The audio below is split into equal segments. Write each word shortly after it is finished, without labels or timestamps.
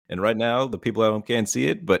And right now, the people at home can't see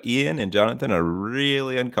it, but Ian and Jonathan are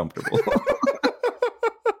really uncomfortable.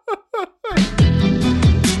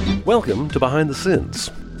 Welcome to Behind the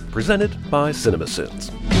Sins, presented by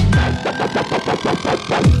CinemaSins.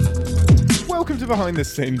 Welcome to Behind the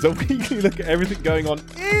Sins, a weekly look at everything going on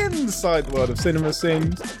inside the world of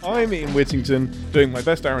CinemaSins. I'm Ian Whittington, doing my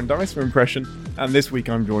best Aaron Dicer impression, and this week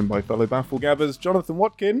I'm joined by fellow Bafflegabbers Jonathan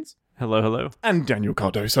Watkins. Hello, hello. And Daniel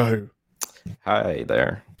Cardoso. Hi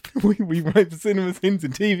there. We write for CinemaSins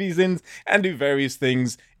and TV Sins and do various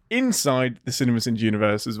things inside the CinemaSins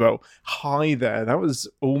universe as well. Hi there. That was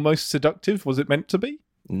almost seductive. Was it meant to be?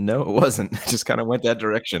 No, it wasn't. It just kind of went that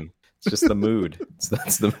direction. It's just the mood.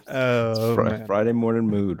 That's the Friday morning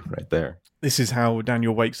mood right there. This is how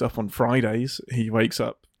Daniel wakes up on Fridays. He wakes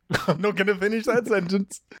up. I'm not going to finish that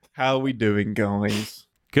sentence. How are we doing, guys?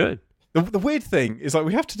 Good. The weird thing is, like,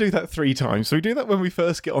 we have to do that 3 times. So we do that when we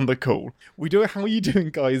first get on the call. We do it, how are you doing,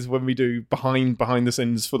 guys, when we do behind the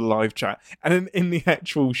scenes for the live chat. And then in the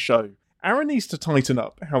actual show. Aaron needs to tighten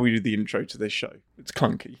up how we do the intro to this show. It's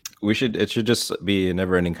clunky. It should just be a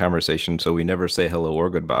never-ending conversation, so we never say hello or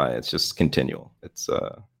goodbye. It's just continual. It's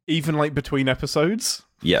even like between episodes?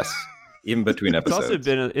 Yes. Even between episodes.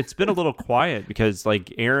 It's been a little quiet because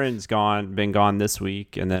like Aaron's been gone this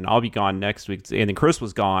week, and then I'll be gone next week, and then Chris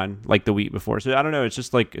was gone like the week before. So I don't know. It's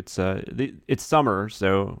just like it's summer,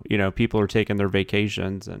 so people are taking their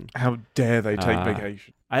vacations, and how dare they take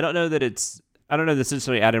vacation? I don't know that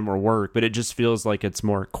necessarily added more work, but it just feels like it's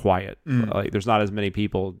more quiet. Like there's not as many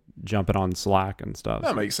people jumping on Slack and stuff.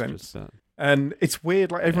 That makes sense. And it's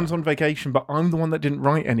weird, like everyone's on vacation, but I'm the one that didn't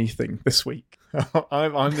write anything this week.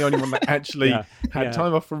 I'm the only one that actually had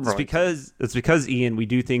time off from writing. It's because Ian, we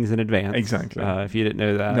do things in advance. Exactly. If you didn't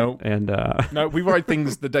know that. No. And no, we write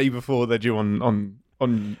things the day before they're due on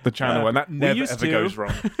the channel, and that never ever goes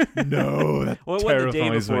wrong. No, that well, terrifies the day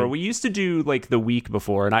before. me. We used to do like the week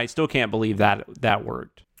before, and I still can't believe that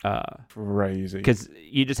worked. Crazy. Because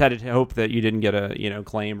you just had to hope that you didn't get a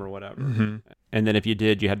claim or whatever. Mm-hmm. And then if you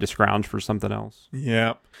did, you had to scrounge for something else.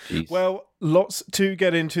 Yeah. Jeez. Well, lots to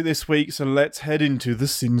get into this week, so let's head into the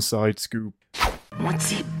Sinside Scoop.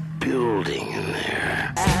 What's he building in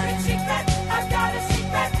there?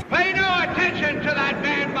 Pay no attention to that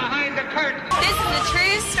man behind the curtain. This is a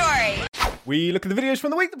true story. We look at the videos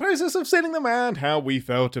from the week, the process of sending them, and how we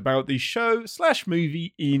felt about the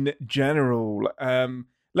show/movie in general.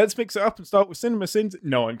 Let's mix it up and start with CinemaSins.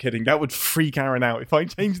 No, I'm kidding. That would freak Aaron out if I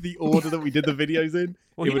changed the order that we did the videos in.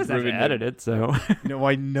 Well, he doesn't have to edit it, so... No,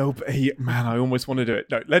 I know, but I almost want to do it.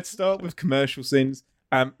 No, let's start with commercial sins.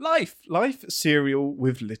 Life serial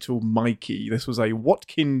with Little Mikey. This was a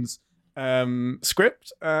Watkins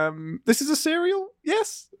script. This is a serial?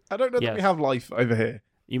 Yes? I don't know that we have Life over here.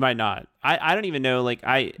 You might not. I don't even know. Like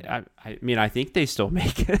I mean, I think they still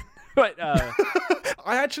make it, but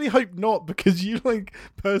I actually hope not, because you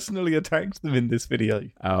personally attacked them in this video.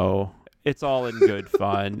 Oh, it's all in good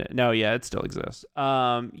fun. No, yeah, it still exists.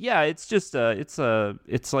 Yeah, it's just it's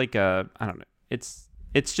like a, I don't know.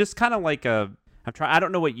 It's just kind of like a. I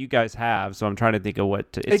don't know what you guys have, so I'm trying to think of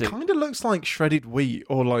what to. It kind of looks like shredded wheat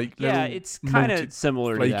or like it's kind of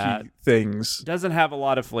similar to that. Things. Doesn't have a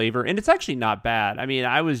lot of flavor, and it's actually not bad. I mean,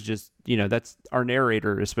 I was just that's our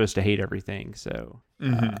narrator is supposed to hate everything, so.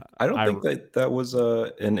 Mm-hmm. I don't think that was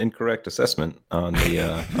an incorrect assessment on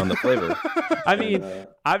the flavor. I mean,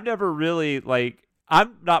 I've never really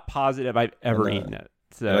I'm not positive I've ever eaten it.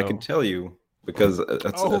 So and I can tell you, because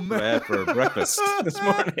that's what I had for breakfast this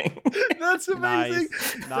morning. That's amazing.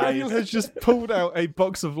 Nice. Daniel has just pulled out a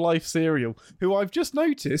box of Life cereal, who I've just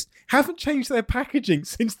noticed haven't changed their packaging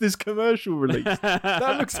since this commercial release.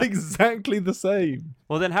 That looks exactly the same.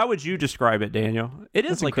 Well, then how would you describe it, Daniel? It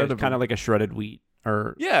is That's kind of like a shredded wheat.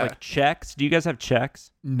 Or like Chex. Do you guys have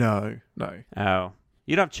Chex? No. Oh,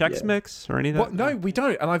 you don't have Chex Mix or anything? What? No, we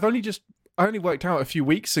don't. And I only worked out a few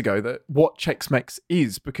weeks ago that what Chex Mix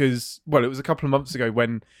is, because it was a couple of months ago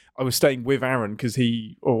when I was staying with Aaron, because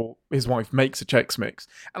he or his wife makes a Chex Mix,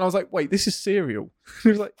 and I was like, "Wait, this is cereal." He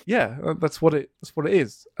was like, "Yeah, that's what it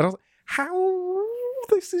is." And I was like, "How?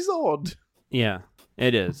 This is odd." Yeah.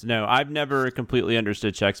 It is. No, I've never completely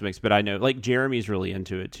understood Chex Mix, but I know Jeremy's really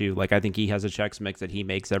into it too. I think he has a Chex Mix that he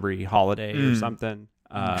makes every holiday or something.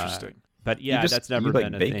 Interesting. But yeah, that's never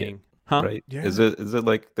been a thing. Huh? Right? Yeah. Is it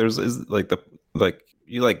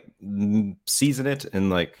you season it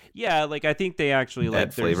and Yeah, I think they actually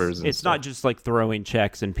add flavors. It's not just throwing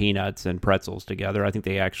Chex and peanuts and pretzels together. I think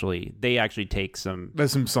they actually take some.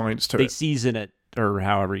 There's some science to it. They season it, or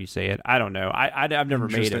however you say it. I don't know. I've never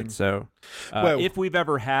made it, so if we've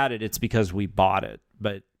ever had it, it's because we bought it.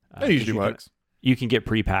 But it usually works. You can get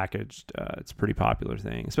prepackaged. It's a pretty popular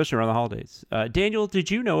thing, especially around the holidays. Daniel, did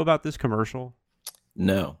you know about this commercial?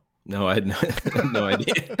 No, I had no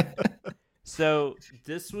idea. So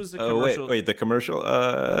this was a commercial. Wait, the commercial?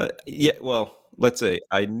 Yeah. Well, let's say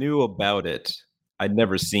I knew about it. I'd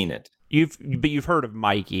never seen it. But you've heard of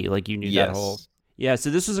Mikey, like you knew that whole. Yeah. So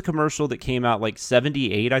this was a commercial that came out like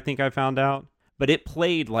 78, I think I found out. But it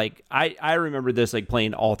played like, I remember this like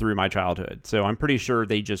playing all through my childhood. So I'm pretty sure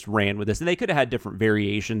they just ran with this. And they could have had different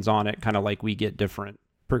variations on it, kind of like we get different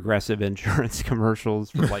Progressive insurance commercials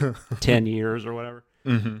for like 10 years or whatever.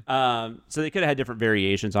 Mm-hmm. So they could have had different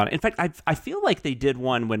variations on it. In fact, I feel like they did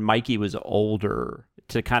one when Mikey was older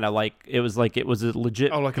to kind of like, it was a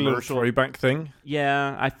legit like commercial. A little throwback thing?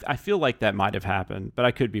 Yeah, I feel like that might have happened, but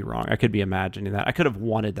I could be wrong. I could be imagining that. I could have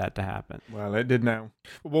wanted that to happen. Well, it did now.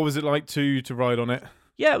 What was it like to ride on it?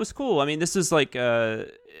 Yeah, it was cool. I mean, this is like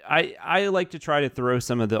I like to try to throw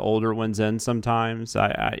some of the older ones in sometimes.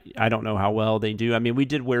 I don't know how well they do. I mean, we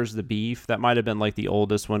did Where's the Beef? That might have been like the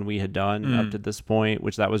oldest one we had done up to this point,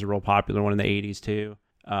 which that was a real popular one in the 80s too.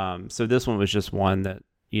 So this one was just one that,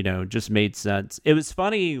 you know, just made sense. It was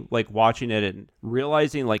funny, like watching it and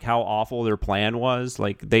realizing like how awful their plan was.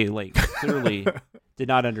 Like they like clearly did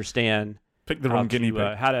not understand Pick the wrong guinea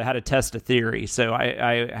pig. How to test a theory. So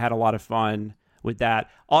I had a lot of fun with that.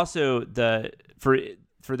 Also,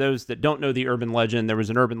 for those that don't know the urban legend, there was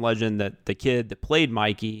an urban legend that the kid that played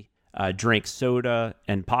Mikey drank soda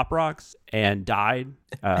and Pop Rocks and died.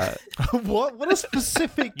 What a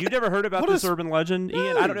specific... You never heard about this urban legend,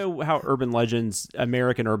 Ian? I don't know how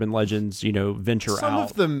American urban legends, you know, venture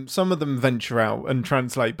out. Some of them venture out and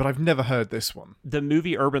translate, but I've never heard this one. The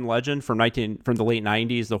movie Urban Legend from the late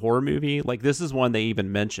 90s, the horror movie, like this is one they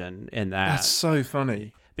even mention in that. That's so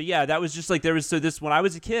funny. But yeah, that was just like when I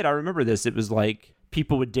was a kid, I remember this. It was like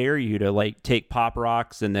people would dare you to like take Pop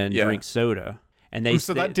Rocks and then drink soda. And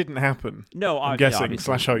that didn't happen. No, I'm guessing /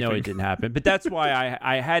 hoping. No, it didn't happen. But that's why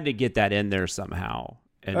I had to get that in there somehow.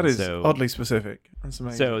 And that is oddly specific. That's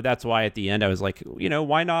amazing. So that's why at the end I was like, you know,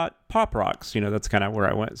 why not Pop Rocks? You know, that's kind of where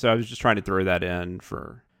I went. So I was just trying to throw that in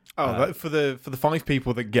for. For the 5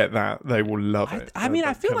 people that get that, they will love it. I mean,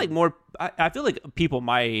 I feel like I feel like people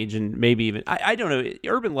my age and maybe even I don't know,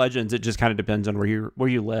 urban legends. It just kind of depends on where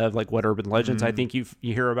you live, like what urban legends I think you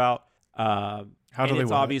hear about. How do they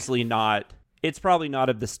it's work? obviously not. It's probably not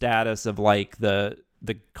of the status of like the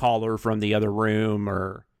caller from the other room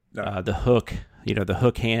or the hook, you know, the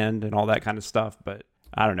hook hand and all that kind of stuff. But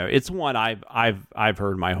I don't know. It's one I've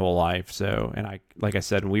heard my whole life. So, and like I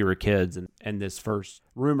said, when we were kids and this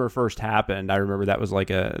rumor first happened, I remember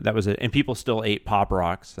and people still ate Pop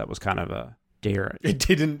Rocks. That was kind of a dare. It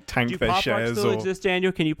didn't tank their Pop shares. Rocks still exist,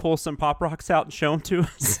 Daniel? Can you pull some Pop Rocks out and show them to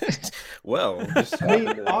us? Well,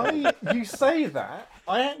 you say that.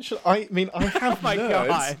 I have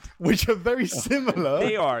nerds, which are very similar.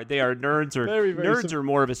 They are nerds. Very, very nerds are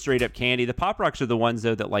more of a straight up candy. The Pop Rocks are the ones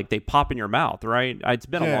though that like they pop in your mouth, right? It's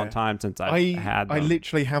been a long time since I had them. I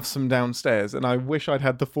literally have some downstairs, and I wish I'd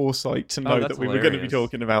had the foresight to know that we were going to be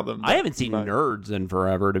talking about them. I haven't seen Nerds in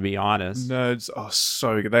forever, to be honest. Nerds are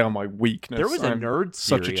so good. They are my weakness. There was a Nerd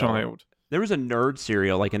cereal. Such a child. There was a Nerd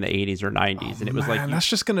cereal like in the 80s or 90s, and it was like that's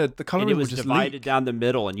just the coloring it was just divided leak. down the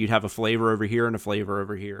middle, and you'd have a flavor over here and a flavor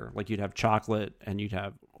over here. Like you'd have chocolate and you'd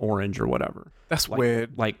have orange or whatever. That's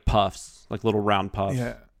weird. Like puffs, like little round puffs.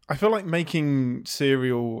 Yeah. I feel like making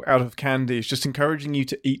cereal out of candy is just encouraging you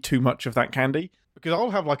to eat too much of that candy, because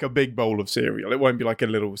I'll have like a big bowl of cereal. It won't be like a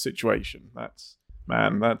little situation. That's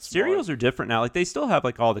cereals are different now. Like they still have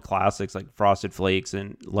like all the classics like Frosted Flakes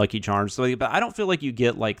and Lucky Charms, but I don't feel like you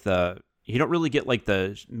get like you don't really get like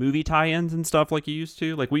the movie tie-ins and stuff like you used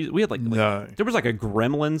to. Like we had like there was like a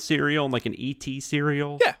Gremlin cereal and like an E.T.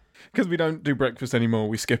 cereal. Yeah, because we don't do breakfast anymore.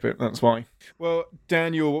 We skip it. That's why. Well,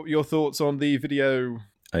 Daniel, your thoughts on the video?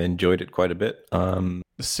 I enjoyed it quite a bit. The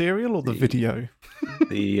cereal or the video?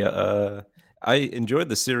 I enjoyed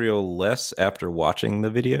the cereal less after watching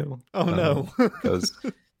the video. Oh no,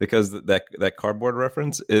 because that cardboard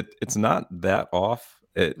reference, it's not that off.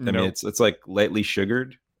 I mean, it's like lightly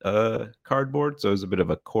sugared cardboard, so it's a bit of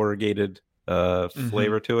a corrugated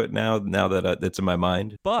flavor to it now that it's in my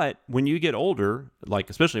mind. But when you get older,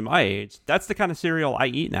 like especially my age, that's the kind of cereal I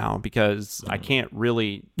eat now, because I can't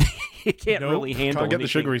really really handle can't get anything. The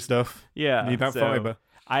sugary stuff. Yeah, need that fiber.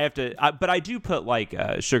 I have to, but I do put like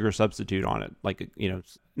a sugar substitute on it, like, you know,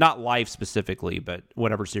 not Life specifically, but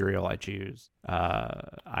whatever cereal I choose,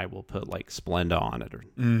 I will put like Splenda on it.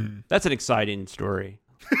 That's an exciting story.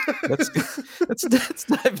 Let's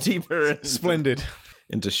dive deeper. Splendid.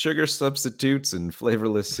 Into sugar substitutes and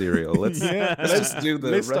flavorless cereal. Let's do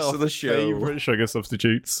the rest of the show. Favorite sugar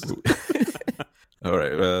substitutes. All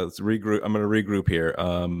right, let's regroup. I'm going to regroup here.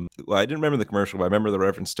 Well, I didn't remember the commercial, but I remember the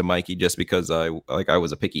reference to Mikey just because I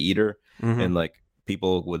was a picky eater, and like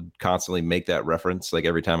people would constantly make that reference like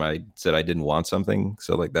every time I said I didn't want something.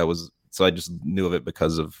 So like that was, so I just knew of it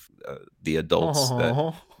because of the adults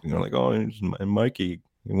that, you know, like, oh, and Mikey,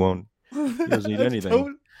 he doesn't eat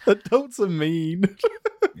anything. Adults are mean.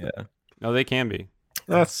 Yeah. No, they can be.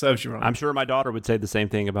 That serves you right. I'm sure my daughter would say the same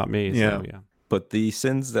thing about me. Yeah. So, yeah. But the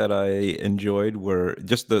sins that I enjoyed were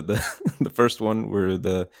just the the first one where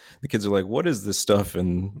the kids are like, what is this stuff?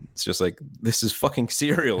 And it's just like, this is fucking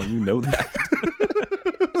cereal, and you know that.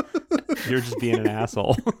 You're just being an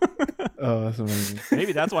asshole. Oh, that's amazing.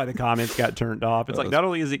 Maybe that's why the comments got turned off. It's like, not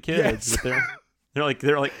only is it kids, but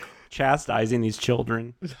they're like chastising these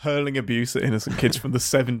children, hurling abuse at innocent kids from the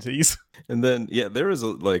 70s. And then there is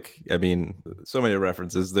so many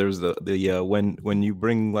references. There's the when you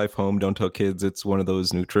bring life home, don't tell kids it's one of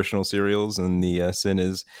those nutritional cereals, and the sin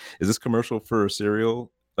is this commercial for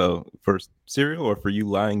cereal? For cereal or for you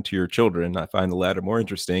lying to your children? I find the latter more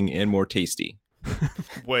interesting and more tasty.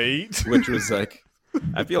 Wait, which was like,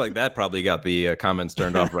 I feel like that probably got the comments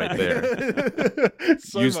turned off right there.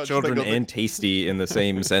 Use children and tasty in the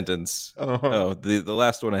same sentence. Oh, the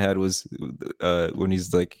last one I had was when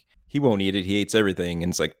he's like, he won't eat it, he hates everything.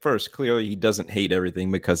 And it's like, first, clearly he doesn't hate everything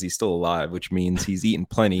because he's still alive, which means he's eaten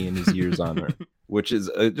plenty in his years on Earth. Which is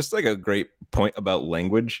just like a great point about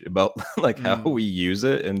language, about like how we use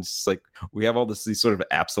it. And it's like, we have all these sort of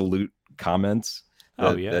absolute comments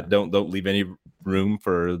that don't leave any room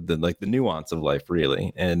for the nuance of life,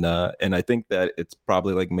 really. And I think that it's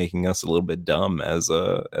probably like making us a little bit dumb as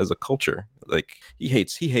a culture. Like he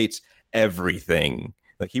hates everything.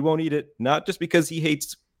 Like he won't eat it, not just because he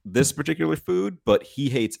hates this particular food, but he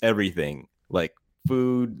hates everything. Like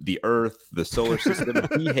food, the earth, the solar system.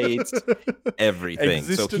 He hates everything.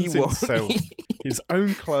 Existence so he won't itself, his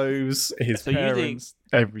own clothes, his parents,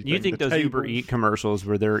 everything. You think those Uber Eat commercials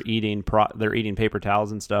where they're eating paper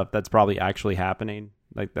towels and stuff, that's probably actually happening?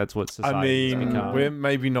 Like that's what society has become. We're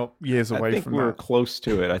maybe not years away from that. We're close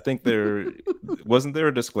to it. I think wasn't there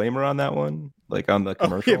a disclaimer on that one, like on the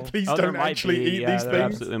commercial? Yeah, please don't actually eat these things.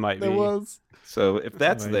 Absolutely might be. There was. So if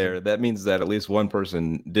that's there, that means that at least one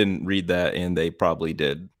person didn't read that, and they probably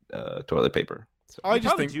did toilet paper. So I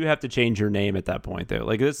just think you have to change your name at that point, though.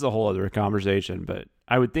 Like this is a whole other conversation, but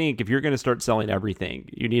I would think if you're going to start selling everything,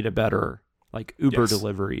 you need a better like Uber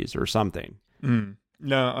deliveries or something.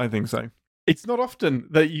 No, I think so. It's not often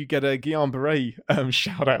that you get a Guillain-Barré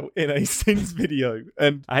shout out in a Sins video,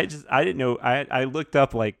 and I didn't know. I looked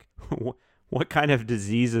up like what kind of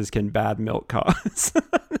diseases can bad milk cause.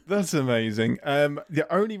 That's amazing. The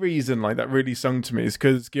only reason like that really sung to me is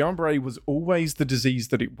because Guillain-Barré was always the disease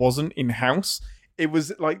that it wasn't in-house. It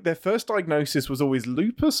was like their first diagnosis was always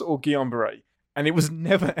lupus or Guillain-Barré, and it was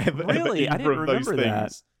never ever really? ever either of those things.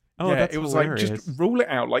 That. Oh, yeah, that's it was hilarious. like just rule it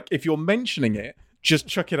out. Like if you're mentioning it, just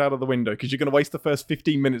chuck it out of the window because you're going to waste the first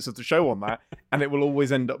 15 minutes of the show on that, and it will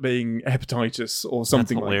always end up being hepatitis or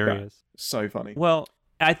something like that. So funny. Well,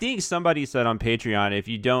 I think somebody said on Patreon, if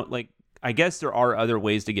you don't like, I guess there are other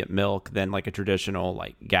ways to get milk than like a traditional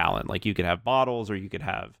like gallon. Like you could have bottles, or you could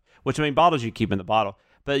have, which I mean, bottles you keep in the bottle,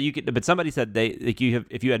 but you could. But somebody said if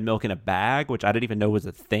you had milk in a bag, which I didn't even know was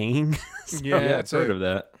a thing. So, yeah, I've heard of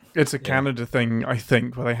that. It's a Canada thing, I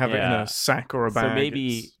think, where they have it in a sack or a bag.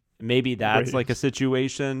 So maybe that's like a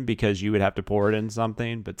situation because you would have to pour it in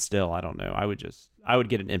something, but still, I don't know. I would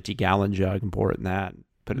get an empty gallon jug and pour it in that and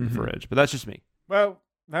put it in the fridge. But that's just me. Well,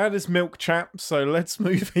 that is milk chat, so let's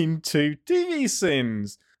move into TV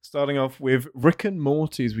sins. Starting off with Rick and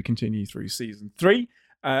Morty as we continue through season 3.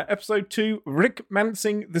 Episode 2, Rick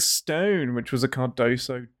Mancing the Stone, which was a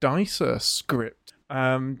Cardoso Dicer script.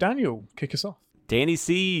 Daniel, kick us off. Danny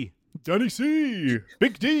C.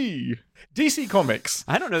 Big D. DC Comics.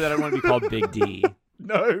 I don't know that I want to be called Big D.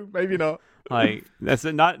 No, maybe not. Like, that's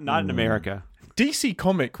not in America. DC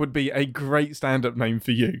Comic would be a great stand-up name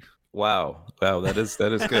for you. Wow, that is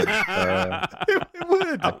good. It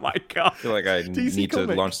would. Oh my god! I feel like I need to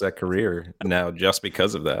launch that career now just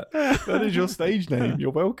because of that. That is your stage name.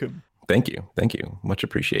 You're welcome. Thank you, much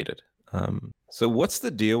appreciated. So what's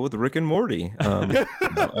the deal with Rick and Morty?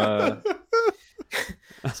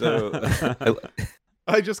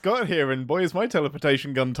 I just got here, and boy, is my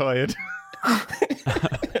teleportation gun tired.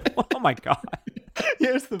 Oh my god!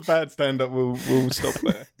 Here's the bad stand-up. We'll stop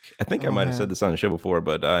there. I think I might have said this on the show before,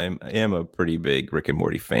 but I am a pretty big Rick and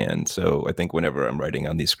Morty fan. So I think whenever I'm writing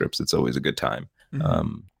on these scripts, it's always a good time.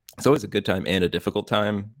 It's always a good time and a difficult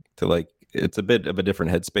time to like. It's a bit of a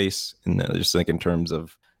different headspace, and just think in terms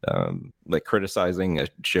of like criticizing a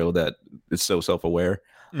show that is so self-aware.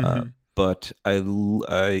 but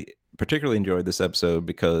I particularly enjoyed this episode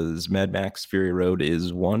because Mad Max Fury Road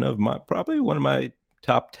is probably one of my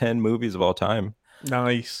top 10 movies of all time.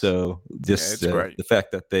 Nice. So just the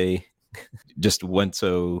fact that they just went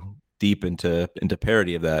so deep into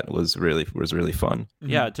parody of that was really fun.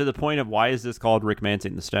 Yeah, to the point of why is this called Rick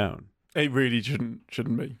Mancing the Stone? It really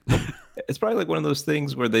shouldn't be. It's probably like one of those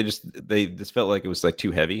things where they just felt like it was like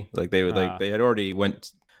too heavy. Like they had already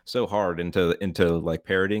went so hard into like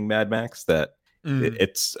parodying Mad Max that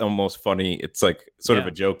it's almost funny. It's like sort of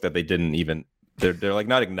a joke that they didn't even. They're like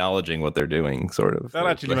not acknowledging what they're doing, sort of. That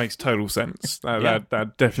actually makes total sense.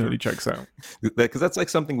 That definitely checks out. Because that's like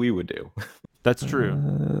something we would do. That's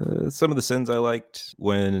true. Some of the sins I liked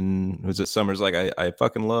when Summer's like, I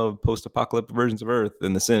fucking love post-apocalyptic versions of Earth,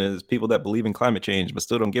 and the sin is people that believe in climate change but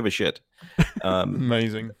still don't give a shit.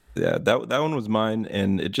 Amazing. Yeah, that one was mine,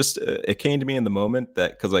 and it came to me in the moment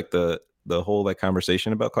that because like the whole like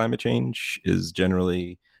conversation about climate change is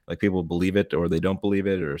generally. Like people believe it or they don't believe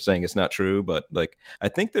it or saying it's not true. But like, I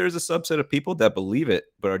think there's a subset of people that believe it,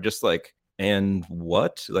 but are just like, and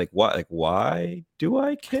what? Like, why? Like, why do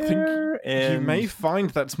I care? And you may find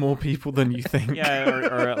that's more people than you think. Yeah,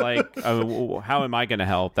 or like, how am I going to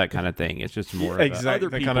help? That kind of thing. It's just more exactly.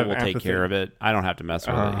 Other people will take care of it. I don't have to mess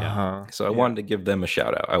with it. Yeah. So I wanted to give them a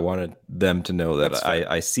shout out. I wanted them to know that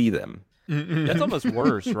I see them. That's almost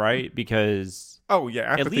worse, right? Because oh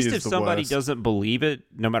yeah, at least if somebody doesn't believe it,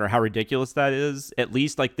 no matter how ridiculous that is, at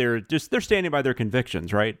least like they're standing by their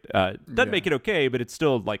convictions, right? Doesn't make it okay, but it's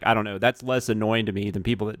still like, I don't know, that's less annoying to me than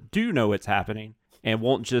people that do know it's happening and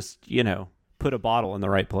won't just put a bottle in the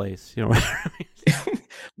right place. You know what I mean?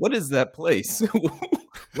 What is that place?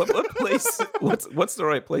 What place? What's the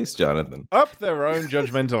right place, Jonathan? Up their own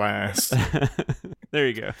judgmental ass. There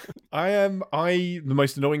you go. The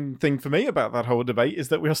most annoying thing for me about that whole debate is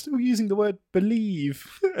that we are still using the word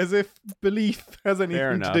believe as if belief has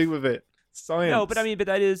anything to do with it. Science.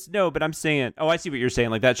 No, but I'm saying, I see what you're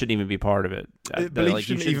saying. Like that shouldn't even be part of it. Belief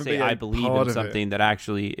you shouldn't say I believe in something that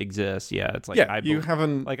actually exists. Yeah, it's like I believe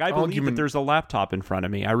that there's a laptop in front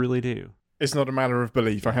of me. I really do. It's not a matter of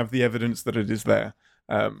belief. I have the evidence that it is there.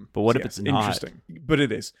 But what if it's not? Interesting. But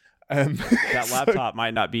it is. That laptop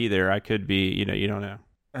might not be there. I could be, you don't know.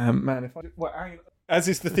 Man, as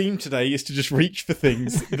is the theme today, is to just reach for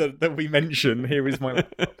things that we mention. Here is my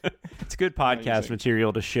laptop. It's good podcast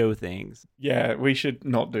material to show things. Yeah, we should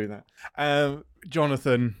not do that.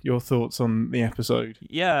 Jonathan, your thoughts on the episode?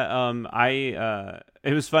 Yeah,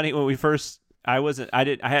 it was funny when we first. I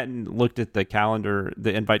hadn't looked at the calendar,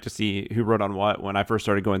 the invite to see who wrote on what when I first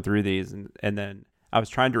started going through these, and then I was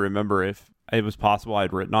trying to remember if it was possible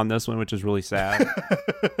I'd written on this one, which is really sad.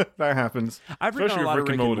 That happens. I've written on a lot of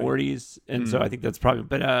Rick and Morty's, and so I think that's probably.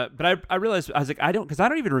 But I realized I was like, because I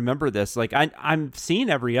don't even remember this. Like I'm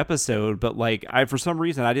seeing every episode, but like for some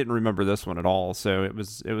reason I didn't remember this one at all. So it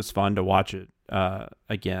was fun to watch it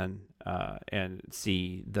again. And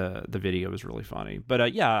see the video was really funny. But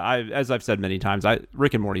as I've said many times,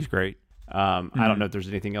 Rick and Morty's great. I don't know if there's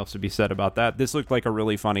anything else to be said about that. This looked like a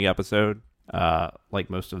really funny episode, like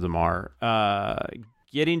most of them are.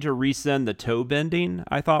 Getting to resend the toe bending,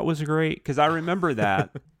 I thought was great because I remember that.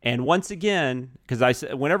 And once again, because I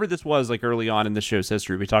said whenever this was like early on in the show's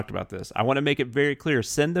history, we talked about this. I want to make it very clear: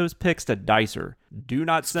 send those pics to Dicer. Do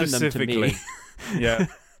not send them to me. Yeah.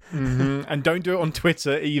 Mm-hmm. And don't do it on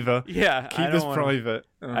Twitter either. Yeah, keep this private.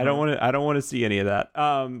 I don't want to see any of that.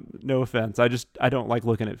 No offense. I don't like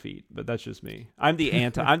looking at feet, but that's just me. I'm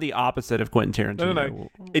the opposite of Quentin Tarantino. No.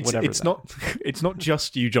 It's not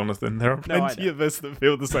just you, Jonathan. There are plenty of us that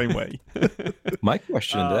feel the same way. My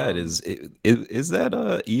question to that is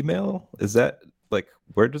that email? Is that like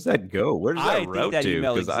where does that go? Where does that route to?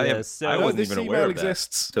 Because I wasn't even aware of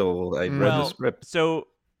that until I read the script. So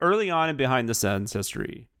early on in Behind the Scenes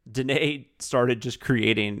history, Danae started just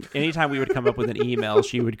creating. Anytime we would come up with an email,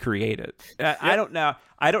 she would create it. I don't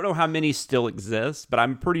know how many still exist, but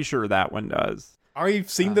I'm pretty sure that one does. I've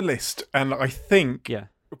seen the list, and I think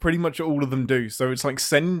pretty much all of them do. So it's like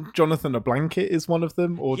send Jonathan a blanket is one of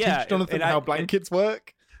them, or teach Jonathan how blankets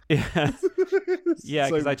work. Yeah,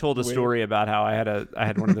 because I told a story about how I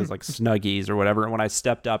had one of those like Snuggies or whatever, and when I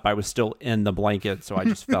stepped up, I was still in the blanket, so I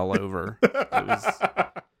just fell over.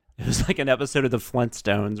 It was like an episode of the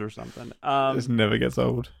Flintstones or something. This never gets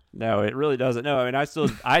old. No, it really doesn't. No, I mean,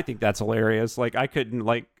 I think that's hilarious. Like, I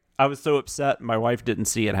was so upset my wife didn't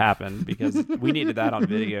see it happen because we needed that on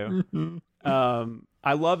video.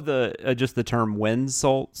 I love just the term wind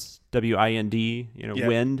salts, WIND,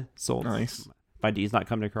 wind salts. Nice. My D's not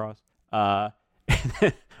coming across.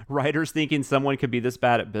 Writers thinking someone could be this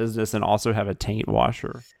bad at business and also have a taint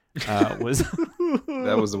washer was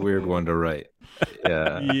That was a weird one to write.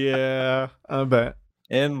 Yeah. Yeah, I bet.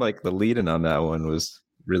 And like the lead-in on that one was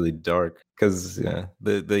really dark because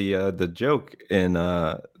the joke in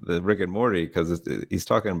the Rick and Morty, because he's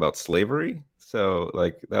talking about slavery. So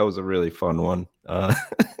like that was a really fun one.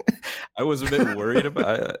 I was a bit worried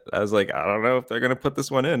about. I was like, I don't know if they're gonna put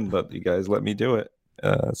this one in, but you guys let me do it.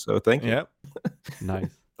 So thank you. Yep. Nice.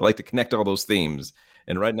 I like to connect all those themes.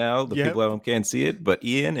 And right now, the people at home can't see it, but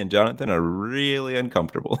Ian and Jonathan are really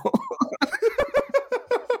uncomfortable.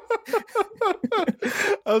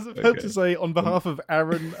 I was about to say, on behalf of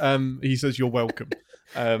Aaron, he says you're welcome.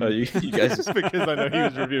 You guys just because I know he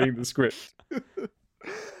was reviewing the script.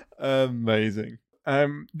 Amazing.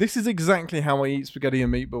 This is exactly how I eat spaghetti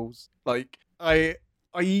and meatballs. Like I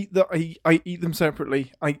eat I eat them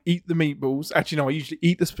separately. I eat the meatballs. Actually, no, I usually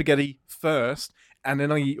eat the spaghetti first, and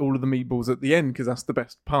then I eat all of the meatballs at the end because that's the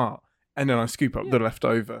best part. And then I scoop up the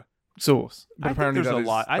leftover sauce. But apparently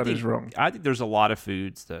that is wrong. I think there's a lot of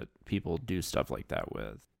foods that people do stuff like that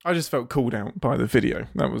with. I just felt called out by the video.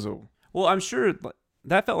 That was all. Well, I'm sure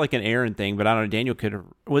that felt like an Aaron thing, but I don't know. Daniel could have.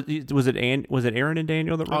 Was it Aaron and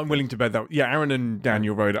Daniel that wrote I'm willing to bet that. Yeah, Aaron and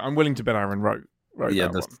Daniel wrote it. I'm willing to bet Aaron wrote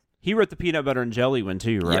that one. He wrote the peanut butter and jelly one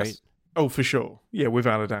too, right? Yes. Oh, for sure. Yeah,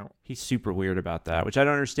 without a doubt. He's super weird about that, which I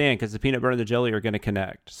don't understand because the peanut butter and the jelly are going to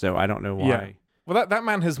connect. So I don't know why. Yeah. Well, that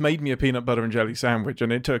man has made me a peanut butter and jelly sandwich,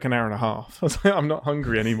 and it took an hour and a half. I was like, I'm not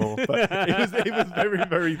hungry anymore, but it was very,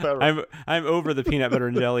 very thorough. I'm over the peanut butter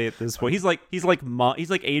and jelly at this point. He's like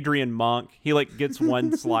Adrian Monk. He like gets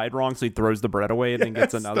one slide wrong, so he throws the bread away and then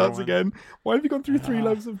gets another starts one. Again. Why have you gone through 3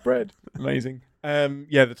 loaves of bread? Amazing.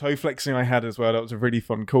 Yeah, the toe flexing I had as well. That was a really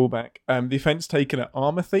fun callback. The offense taken at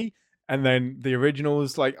Armathy. And then the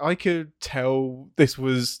originals, like I could tell this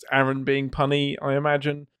was Aaron being punny, I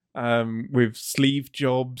imagine. With sleeve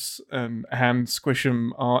jobs and hand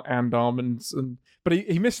squish'em and almonds, but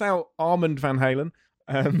he missed out Armand Van Halen.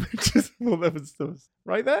 Just thought that was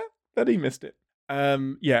right there that he missed it.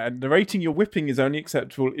 Yeah, and narrating your whipping is only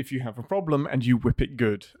acceptable if you have a problem and you whip it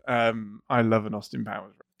good. I love an Austin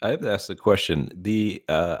Powers. I have to ask the question.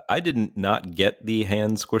 I did not get the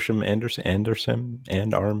hand squish'em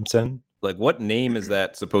and Armsen. Like, what name is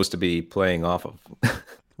that supposed to be playing off of?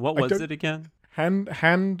 What was it again?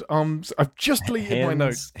 Hand arms. I've just deleted my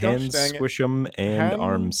notes. Hand squish'em and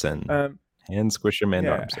Armsen. Hand squish'em and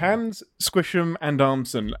Armsen. Hands squish'em and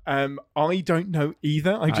Armsen. I don't know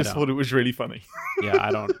either. I just thought it was really funny. Yeah,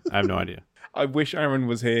 I have no idea. I wish Aaron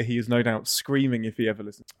was here. He is no doubt screaming if he ever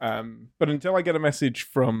listens. But until I get a message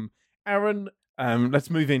from Aaron, let's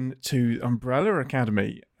move in to Umbrella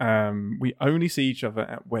Academy. We only see each other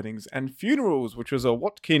at weddings and funerals, which was a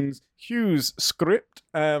Watkins Hughes script.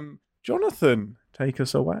 Jonathan, take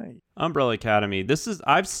us away. Umbrella Academy.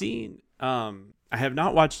 I've seen. I have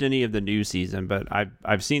not watched any of the new season, but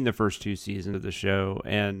I've seen the first 2 seasons of the show,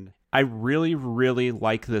 and I really, really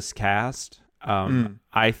like this cast.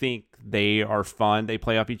 I think they are fun. They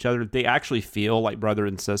play off each other. They actually feel like brother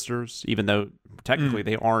and sisters, even though technically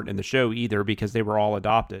they aren't in the show either because they were all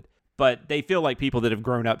adopted. But they feel like people that have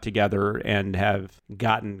grown up together and have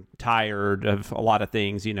gotten tired of a lot of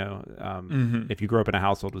things, if you grew up in a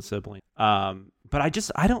household with siblings. But I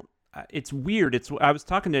don't, it's weird. I was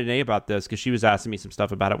talking to Danae about this because she was asking me some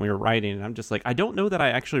stuff about it when we were writing. And I'm just like, I don't know that I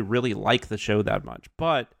actually really like the show that much,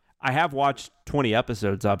 but I have watched 20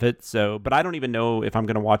 episodes of it. But I don't even know if I'm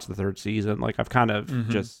going to watch the 3rd season. Like I've kind of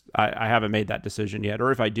I haven't made that decision yet.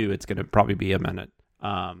 Or if I do, it's going to probably be a minute.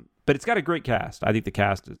 But it's got a great cast. I think the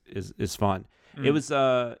cast is fun. It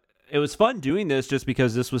was fun doing this just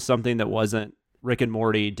because this was something that wasn't Rick and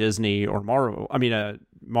Morty, Disney, or Marvel. I mean,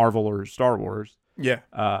 Marvel or Star Wars. Yeah,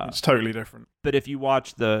 it's totally different. But if you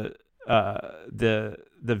watch the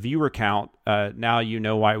viewer count, now you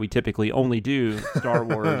know why we typically only do Star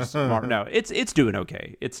Wars. No, it's doing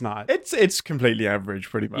okay. It's not. It's completely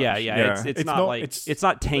average, pretty much. Yeah. It's not it's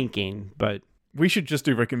not tanking, but. We should just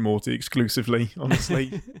do Rick and Morty exclusively,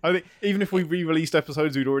 honestly. I think even if we re-released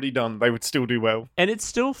episodes we'd already done, they would still do well. And it's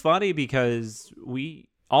still funny because we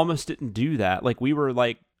almost didn't do that. Like we were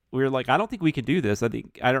like, I don't think we could do this. I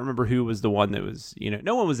don't remember who was the one that was,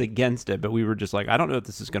 no one was against it, but we were just like, I don't know if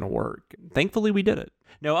this is going to work. Thankfully, we did it.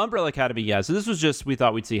 No, Umbrella Academy, yeah. So this was just, we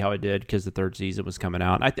thought we'd see how it did because the 3rd season was coming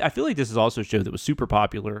out. I feel like this is also a show that was super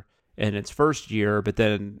popular in its first year, but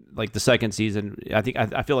then like the 2nd season,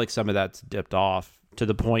 I feel like some of that's dipped off to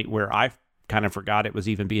the point where I kind of forgot it was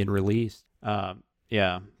even being released.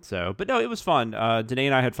 Yeah. So, but no, it was fun. Danae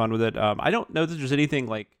and I had fun with it. I don't know that there's anything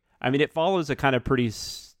like, I mean, it follows a kind of pretty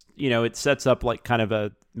it sets up like kind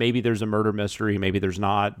of maybe there's a murder mystery, maybe there's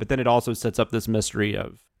not, but then it also sets up this mystery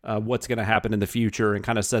of what's going to happen in the future, and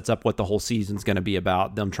kind of sets up what the whole season's going to be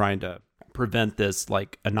about, them trying to prevent this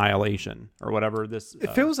like annihilation or whatever.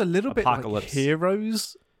 It feels a little apocalypse. bit like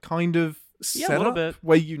Heroes kind of a setup, little bit,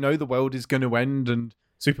 where the world is going to end and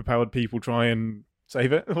superpowered people try and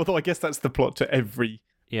save it. Although I guess that's the plot to every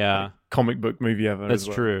comic book movie ever. That's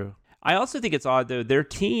true. I also think it's odd though. Their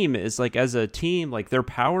team is like, as a team, like their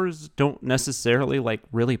powers don't necessarily like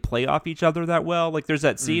really play off each other that well. Like there's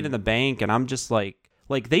that scene in the bank, and I'm just like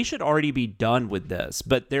they should already be done with this,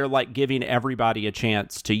 but they're like giving everybody a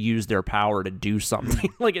chance to use their power to do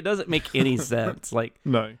something. Like it doesn't make any sense. Like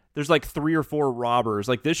no, there's like 3 or 4 robbers.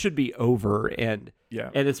 Like this should be over, and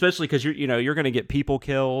especially because you're going to get people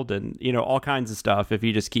killed and all kinds of stuff if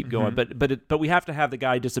you just keep going. But we have to have the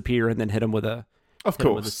guy disappear and then hit him with a. Of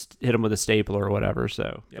course, hit him with a stapler or whatever.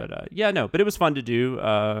 So, but it was fun to do.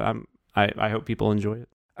 I hope people enjoy it.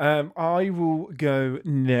 I will go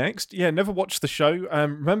next. Yeah, never watched the show.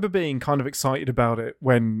 Remember being kind of excited about it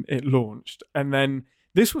when it launched, and then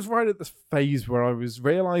this was right at the phase where I was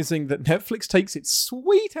realizing that Netflix takes its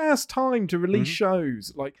sweet ass time to release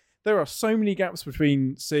shows. Like there are so many gaps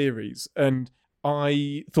between series, and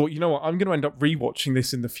I thought, you know what, I'm going to end up rewatching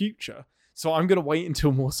this in the future. So I'm going to wait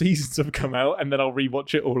until more seasons have come out, and then I'll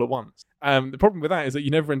rewatch it all at once. The problem with that is that you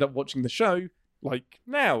never end up watching the show. Like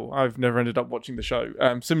now, I've never ended up watching the show.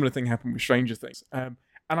 Similar thing happened with Stranger Things. And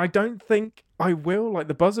I don't think I will. Like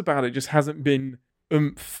the buzz about it just hasn't been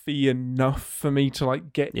oomphy enough for me to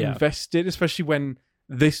like get invested, especially when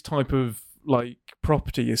this type of like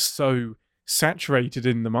property is so saturated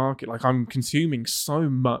in the market. Like I'm consuming so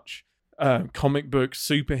much comic book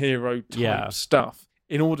superhero type stuff.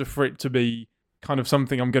 In order for it to be kind of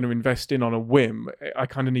something I'm going to invest in on a whim, I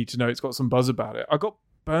kind of need to know it's got some buzz about it. I got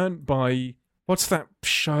burnt by, what's that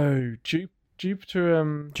show?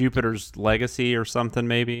 Jupiter? Jupiter's Legacy or something,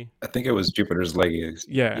 maybe? I think it was Jupiter's Legacy.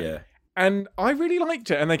 Yeah. And I really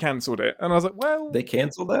liked it, and they cancelled it. And I was like, well... They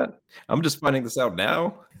cancelled that? I'm just finding this out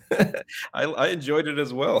now. I enjoyed it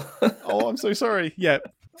as well. Oh, I'm so sorry. Yeah.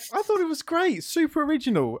 I thought it was great. Super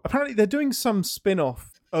original. Apparently, they're doing some spin-off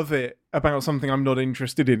of it about something I'm not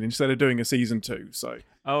interested in instead of doing a season 2. So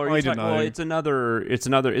I don't know. Well, it's another.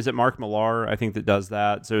 Is it Mark Millar? I think that does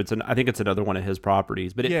that. So I think it's another one of his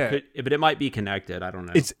properties. But it might be connected. I don't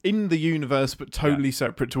know. It's in the universe, but totally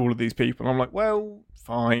separate to all of these people. I'm like, well,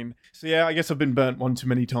 fine. So yeah, I guess I've been burnt one too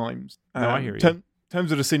many times. No, I hear you. In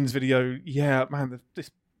terms of the Sins video, yeah, man, this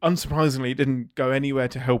unsurprisingly, it didn't go anywhere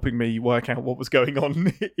to helping me work out what was going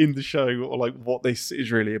on in the show or like what this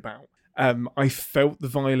is really about. I felt the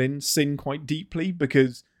violin sin quite deeply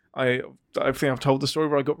because I think I've told the story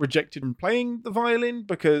where I got rejected from playing the violin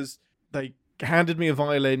because they handed me a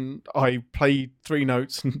violin, I played 3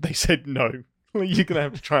 notes, and they said no. You're going to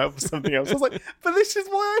have to try out for something else. I was like, but this is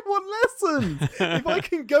why I want lessons. If I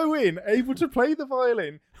can go in able to play the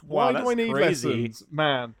violin, why do I need lessons?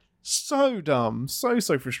 Man, so dumb, so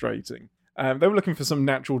frustrating. They were looking for some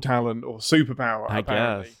natural talent or superpower,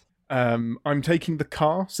 apparently. Guess. I'm taking the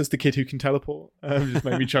car, says the kid who can teleport. Just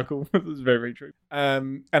made me chuckle. It was very, very true.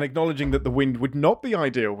 And acknowledging that the wind would not be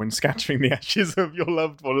ideal when scattering the ashes of your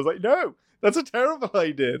loved one. I was like, no, that's a terrible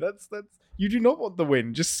idea. That's you do not want the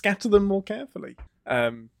wind. Just scatter them more carefully.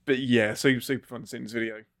 But yeah, so super fun Sins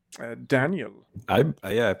video. Daniel, I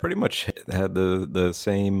pretty much had the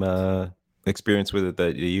same experience with it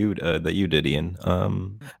that you did, Ian.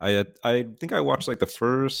 I think I watched like the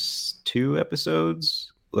first 2 episodes.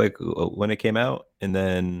 Like when it came out, and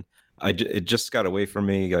then it just got away from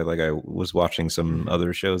me. I was watching some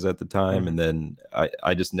other shows at the time, and then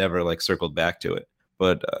I just never like circled back to it.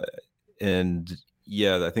 But and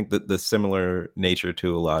yeah, I think that the similar nature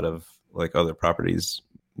to a lot of like other properties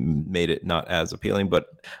made it not as appealing. But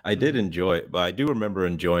I did enjoy it. But I do remember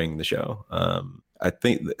enjoying the show. I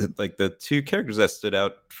think like the 2 characters that stood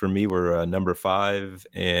out for me were number 5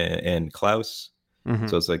 and Klaus.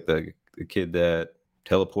 So it's like the kid that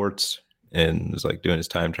teleports and is like doing his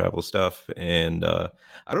time travel stuff, and I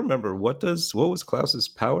don't remember what was Klaus's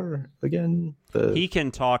power again. He can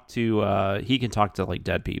talk to like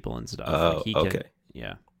dead people and stuff. Oh, like okay.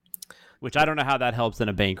 Yeah, which I don't know how that helps in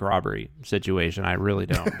a bank robbery situation. I really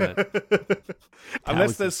don't. But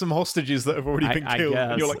unless there's some hostages that have already been killed,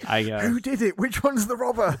 and you're like, who did it? Which one's the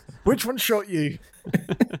robber? Which one shot you?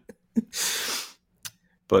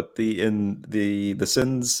 But the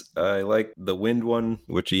Sins, I like the wind one,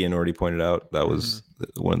 which Ian already pointed out. That was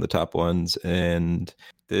one of the top ones. And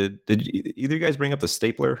did either of you guys bring up the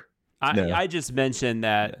stapler? I just mentioned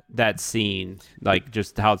that scene, like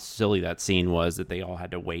just how silly that scene was, that they all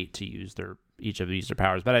had to wait to use each of these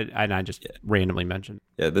powers. But I just randomly mentioned.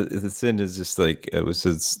 Yeah, the sin is just like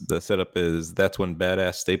the setup is that's when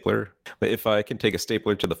badass stapler. But if I can take a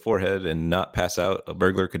stapler to the forehead and not pass out, a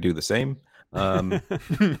burglar could do the same. I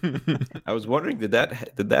was wondering, did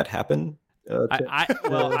that happen?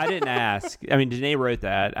 I didn't ask. I mean, Danae wrote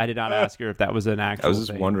that. I did not ask her if that was an actual. I was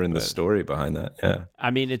just thing, wondering the story behind that. Yeah.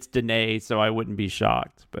 I mean, it's Danae, so I wouldn't be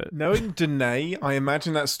shocked. But knowing Danae, I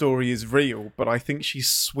imagine that story is real, but I think she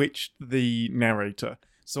switched the narrator.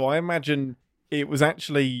 So I imagine it was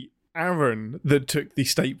actually Aaron that took the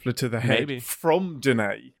stapler to the head from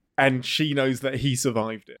Danae, and she knows that he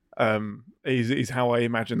survived it. Is how I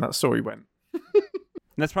imagine that story went.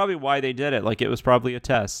 And that's probably why they did it. Like, it was probably a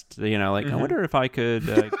test. You know, like, I wonder if I could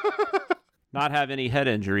not have any head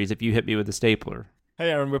injuries if you hit me with a stapler.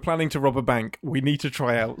 Hey, Aaron, we're planning to rob a bank. We need to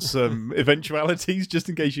try out some eventualities just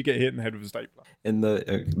in case you get hit in the head with a stapler. And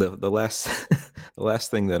the last the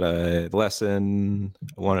lesson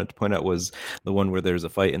I wanted to point out was the one where there's a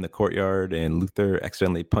fight in the courtyard and Luther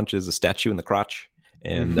accidentally punches a statue in the crotch.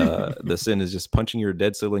 And the sin is just punching your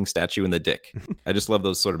dead sibling statue in the dick. I just love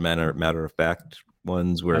those sort of matter of fact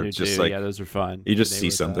ones where it's just like, yeah, those are fun. You just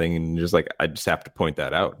see something and you're just like, I just have to point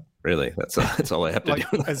that out. Really, that's all I have to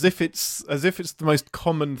do. as if it's the most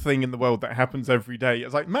common thing in the world that happens every day.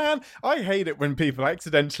 It's like, man, I hate it when people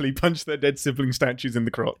accidentally punch their dead sibling statues in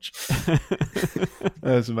the crotch.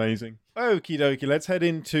 That's amazing. Okie dokie, let's head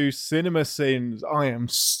into Cinema Sins. I am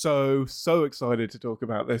so excited to talk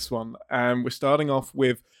about this one. We're starting off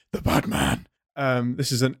with The Batman.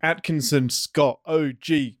 This is an Atkinson Scott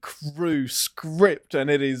OG crew script,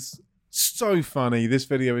 and it is so funny. This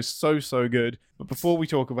video is so good. But before we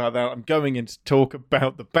talk about that, I'm going in to talk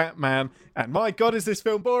about The Batman, and my God, is this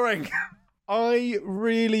film boring! I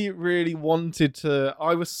really wanted to...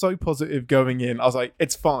 I was so positive going in. I was like,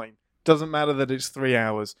 it's fine. Doesn't matter that it's 3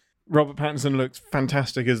 hours. Robert Pattinson looks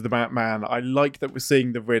fantastic as the Batman. I like that we're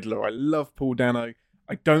seeing the Riddler. I love Paul Dano.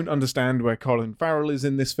 I don't understand where Colin Farrell is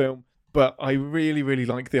in this film, but I really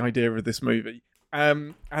like the idea of this movie.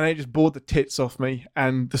 And it just bored the tits off me.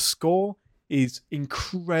 And the score is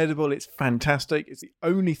incredible. It's fantastic. It's the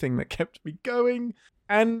only thing that kept me going.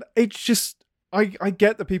 And it's just... I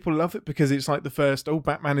get that people love it because it's like the first,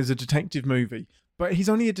 Batman is a detective movie. But he's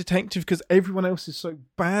only a detective because everyone else is so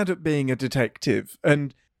bad at being a detective.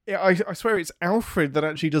 And I swear it's Alfred that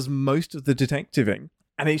actually does most of the detectiving.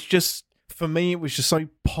 And it's just, for me, it was just so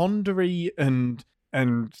pondery and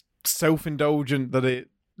self-indulgent that it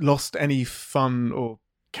lost any fun or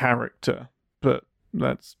character. But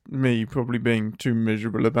that's me probably being too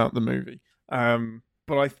miserable about the movie.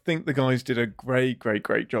 But I think the guys did a great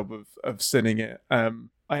job of sinning it.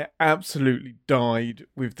 I absolutely died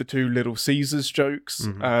with the two Little Caesars jokes.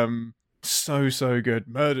 So good.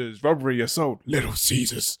 Murders, robbery, assault, Little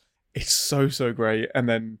Caesars. It's so great. And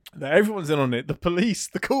then everyone's in on it. The police,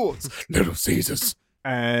 the courts, Little Caesars.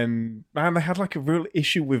 And man, they had like a real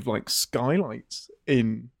issue with like skylights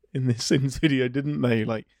in this Sins video, didn't they?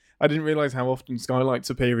 Like, I didn't realize how often skylights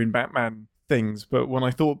appear in Batman things, but when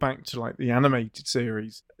I thought back to like the animated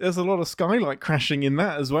series, there's a lot of skylight crashing in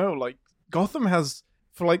that as well. Like, Gotham has,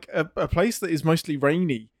 for like a place that is mostly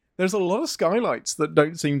rainy, there's a lot of skylights that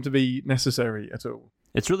don't seem to be necessary at all.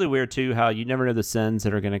 It's really weird too how you never know the sins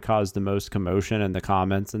that are going to cause the most commotion in the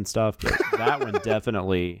comments and stuff, but that one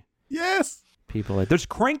definitely. Yes. People like, there's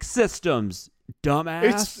crank systems,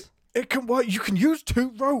 dumbass. You can use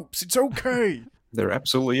 2 ropes. It's okay. There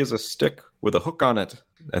absolutely is a stick with a hook on it.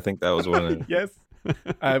 I think that was one of them. Yes.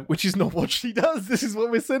 Which is not what she does. This is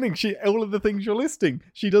what we're sending. All of the things you're listing,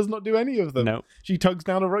 she does not do any of them. No. She tugs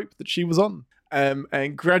down a rope that she was on.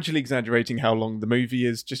 And gradually exaggerating how long the movie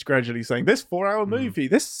is, just gradually saying, this 4-hour movie,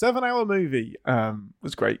 this 7-hour movie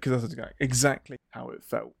was great, because that's exactly how it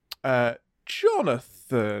felt.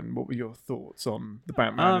 Jonathan, what were your thoughts on the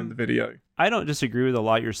Batman in the video? I don't disagree with a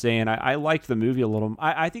lot you're saying. I liked the movie a little.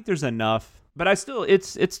 I think there's enough, but I still,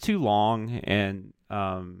 it's too long, and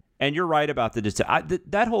you're right about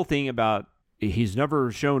that whole thing about he's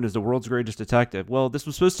never shown as the world's greatest detective. Well, this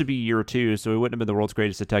was supposed to be year 2, so he wouldn't have been the world's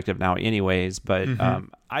greatest detective now anyways, but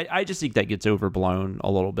I just think that gets overblown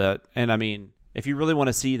a little bit. And I mean, if you really want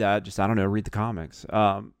to see that, just, I don't know, read the comics.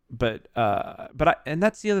 But and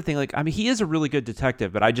that's the other thing. Like, I mean, he is a really good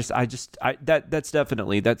detective, but that's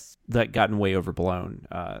definitely gotten way overblown.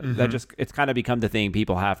 It's kind of become the thing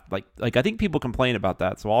people have, like I think people complain about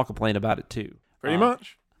that, so I'll complain about it too. Pretty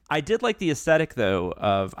much. I did like the aesthetic though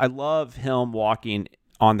I love him walking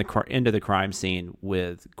on into the crime scene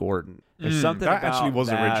with Gordon. There's something that about actually was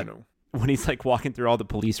that. original. when he's like walking through, all the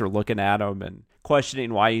police are looking at him and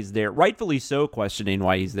questioning why he's there. Rightfully so, questioning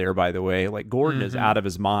why he's there, by the way. Like, Gordon is out of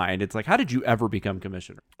his mind. It's like, how did you ever become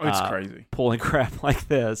commissioner? Oh, it's crazy. Pulling crap like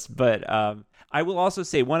this. But I will also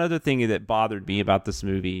say one other thing that bothered me about this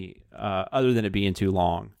movie, other than it being too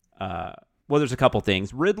long. Well, there's a couple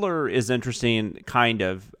things. Riddler is interesting, kind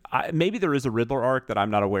of. Maybe there is a Riddler arc that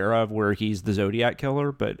I'm not aware of where he's the Zodiac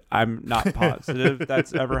killer, but I'm not positive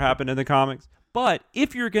that's ever happened in the comics. But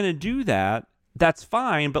if you're going to do that, that's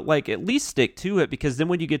fine, but like at least stick to it, because then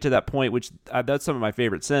when you get to that point, which that's some of my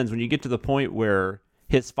favorite sins, when you get to the point where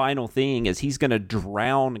his final thing is he's going to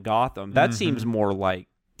drown Gotham, that seems more like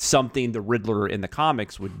something the Riddler in the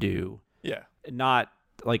comics would do. Yeah. Not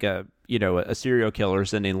like a serial killer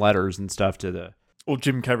sending letters and stuff to the... Or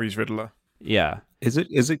Jim Carrey's Riddler. Yeah. Is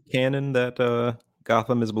it canon that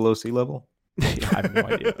Gotham is below sea level? I have no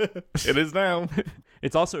idea. It is now.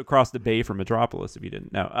 It's also across the bay from Metropolis, if you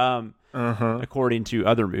didn't know. According to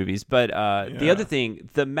other movies. But the other thing,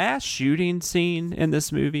 the mass shooting scene in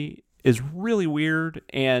this movie is really weird,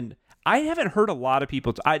 and I haven't heard a lot of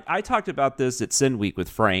people... I talked about this at Sin Week with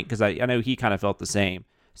Frank, because I know he kind of felt the same.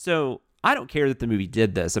 So I don't care that the movie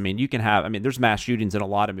did this. I mean, there's mass shootings in a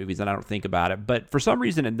lot of movies, and I don't think about it. But for some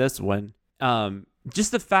reason in this one...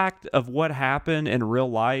 just the fact of what happened in real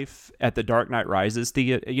life at the Dark Knight Rises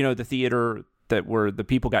theater, the theater where the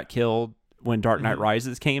people got killed when Dark Knight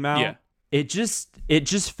Rises came out. Yeah. It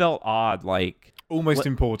just felt odd, like almost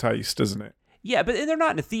in poor taste, doesn't it? Yeah, but they're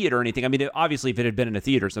not in a theater or anything. I mean, obviously, if it had been in a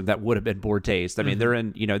theater, something that would have been poor taste. I mean, they're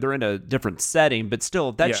in a different setting, but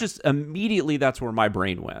still, that's just immediately that's where my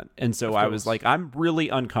brain went, and so I was like, I'm really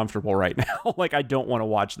uncomfortable right now. Like, I don't want to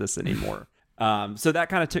watch this anymore. So that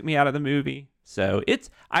kind of took me out of the movie. So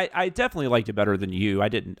I definitely liked it better than you. I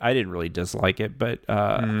didn't really dislike it, but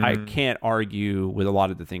I can't argue with a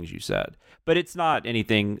lot of the things you said. But it's not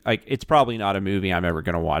anything like, it's probably not a movie I'm ever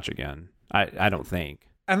going to watch again. I don't think.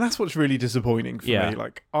 And that's what's really disappointing for me.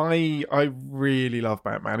 Like, I really love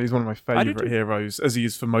Batman. He's one of my favorite heroes, as he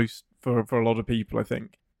is for a lot of people, I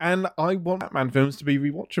think. And I want Batman films to be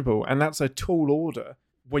rewatchable, and that's a tall order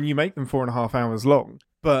when you make them 4.5 hours long.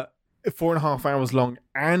 But 4.5 hours long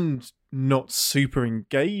and not super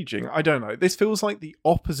engaging. I don't know. This feels like the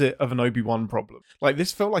opposite of an Obi-Wan problem. Like,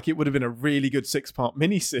 this felt like it would have been a really good 6-part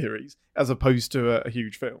miniseries as opposed to a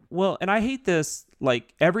huge film. Well, and I hate this.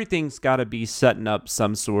 Like, everything's got to be setting up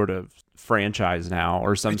some sort of franchise now,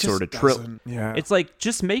 or some sort of trilogy. Yeah. It's like,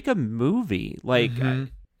 just make a movie. Like,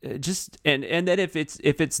 just and then if it's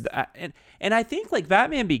and I think like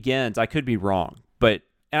Batman Begins, I could be wrong, but.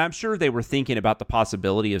 And I'm sure they were thinking about the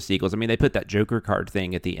possibility of sequels. I mean, they put that Joker card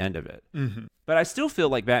thing at the end of it. But I still feel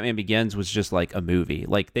like Batman Begins was just like a movie.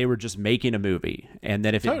 Like, they were just making a movie. And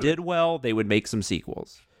then if it did well, they would make some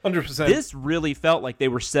sequels. 100%. This really felt like they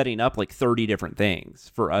were setting up like 30 different things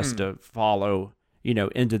for us to follow,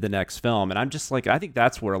 into the next film. And I'm just like, I think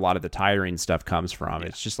that's where a lot of the tiring stuff comes from. Yeah.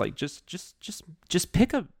 It's just like, just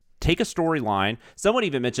take a storyline. Someone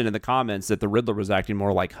even mentioned in the comments that the Riddler was acting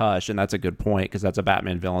more like Hush, and that's a good point, because that's a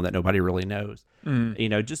Batman villain that nobody really knows.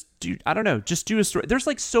 Just do a story. There's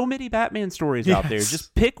like so many Batman stories out there.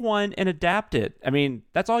 Just pick one and adapt it. I mean,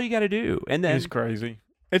 that's all you got to do. And then it's crazy.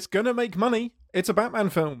 It's gonna make money. It's a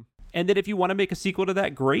Batman film. And then if you want to make a sequel to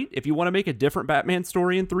that, great. If you want to make a different Batman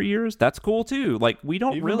story in 3 years, that's cool too. Like, we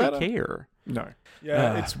don't Even really better. care. No.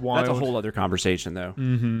 Yeah, it's wild. That's a whole other conversation, though.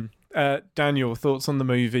 Daniel, thoughts on the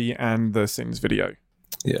movie and the Sins video?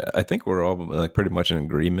 Yeah, I think we're all like pretty much in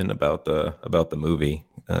agreement about the movie.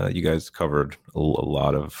 You guys covered a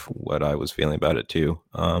lot of what I was feeling about it too.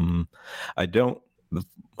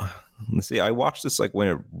 Let's see. I watched this like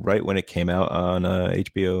right when it came out on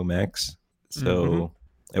HBO Max, so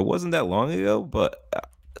it wasn't that long ago. But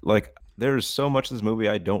like, there's so much of this movie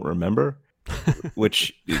I don't remember,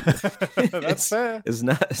 which that's fair. It's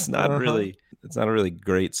not really. It's not a really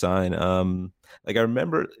great sign. Like, I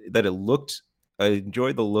remember that I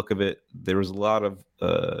enjoyed the look of it. There was a lot of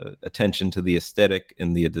attention to the aesthetic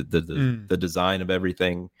and the design of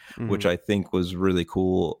everything, which I think was really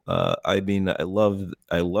cool. I mean, I love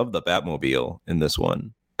the Batmobile in this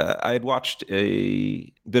one. I had watched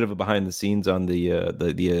a bit of a behind the scenes on the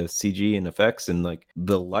CG and effects, and like,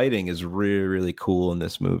 the lighting is really, really cool in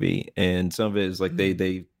this movie. And some of it is like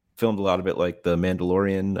they filmed a lot of it like the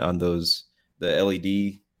Mandalorian on the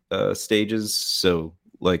LED stages. So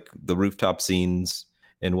like the rooftop scenes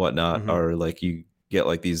and whatnot are like, you get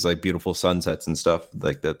like these like beautiful sunsets and stuff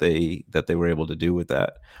like that they were able to do with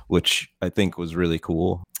that, which I think was really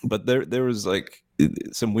cool. But there was like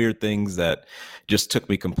some weird things that just took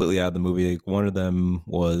me completely out of the movie. Like, one of them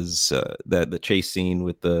was that the chase scene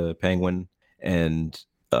with the Penguin, and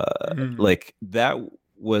Like that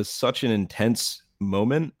was such an intense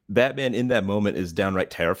moment. Batman in that moment is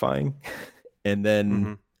downright terrifying. And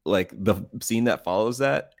then like the scene that follows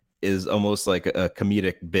that is almost like a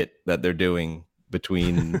comedic bit that they're doing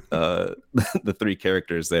between the three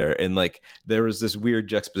characters there. And like there was this weird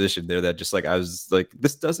juxtaposition there that just like I was like,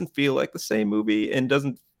 this doesn't feel like the same movie and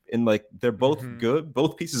like they're both good.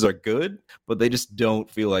 Both pieces are good, but they just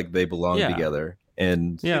don't feel like they belong together.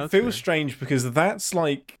 And it feels strange because that's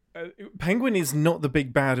like Penguin is not the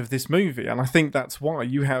big bad of this movie, and I think that's why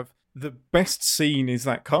you have the best scene is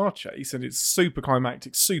that car chase, and it's super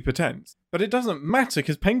climactic, super tense. But it doesn't matter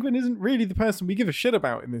because Penguin isn't really the person we give a shit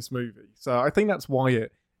about in this movie. So I think that's why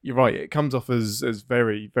you're right, it comes off as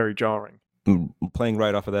very, very jarring. Playing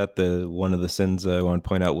right off of that, one of the sins I want to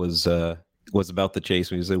point out was about the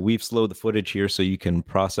chase. We said we've slowed the footage here so you can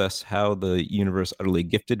process how the universe utterly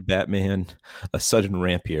gifted Batman a sudden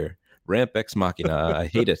ramp here. Ramp ex machina. I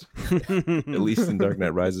hate it. At least in Dark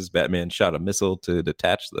Knight Rises, Batman shot a missile to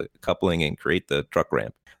detach the coupling and create the truck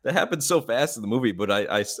ramp. That happened so fast in the movie, but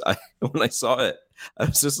I when I saw it, I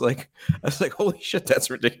was like, holy shit, that's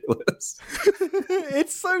ridiculous.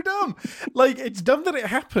 It's so dumb. Like, it's dumb that it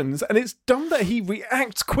happens, and it's dumb that he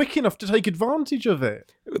reacts quick enough to take advantage of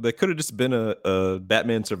it. There could have just been a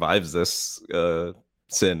Batman survives this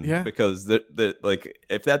sin, because like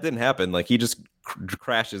if that didn't happen, like he just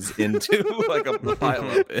crashes into like a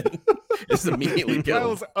pile up and is immediately killed.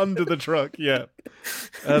 Piles under the truck. Yeah,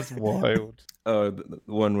 that's wild. The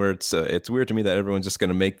one where it's weird to me that everyone's just going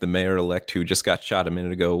to make the mayor-elect who just got shot a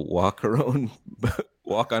minute ago walk on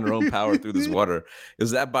her own power through this water,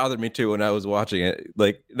 because that bothered me too when I was watching it.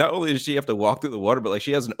 Like, not only does she have to walk through the water, but like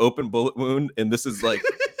she has an open bullet wound, and this is like,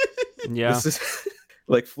 this is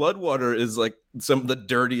like flood water is like some of the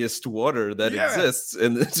dirtiest water that exists,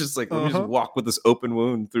 and it's just like let me just walk with this open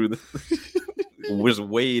wound through just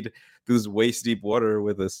wade through this waist deep water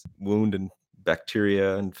with this wound and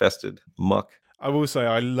bacteria infested muck. I will say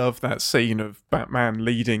I love that scene of Batman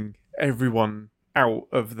leading everyone out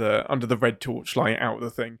of under the red torchlight out of the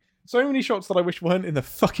thing. So many shots that I wish weren't in the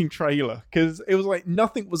fucking trailer, because it was like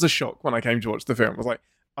nothing was a shock when I came to watch the film. I was like,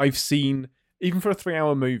 I've seen, even for a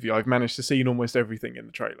 3-hour movie, I've managed to see almost everything in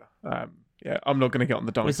the trailer. I'm not going to get on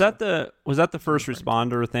the dinosaur. Was that the first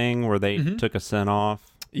responder thing where they took a scent off?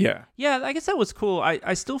 Yeah, I guess that was cool.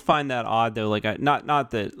 I still find that odd though. Like,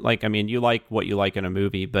 not that, like, I mean, you like what you like in a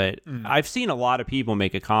movie, but I've seen a lot of people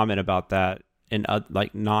make a comment about that in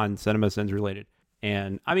like non-cinema sins related.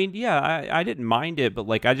 And I mean, I didn't mind it, but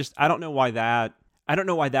like, I don't know why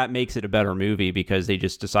that makes it a better movie, because they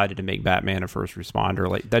just decided to make Batman a first responder.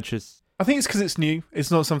 Like, that's just. I think it's because it's new.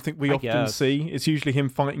 It's not something we often see. It's usually him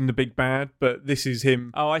fighting the big bad, but this is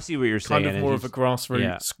him. Oh, I see what you're saying. Kind of more of a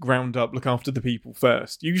grassroots, ground up, look after the people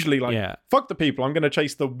first. Usually, like, fuck the people. I'm going to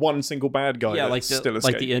chase the one single bad guy. Yeah, like still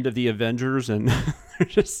like the end of the Avengers, and they're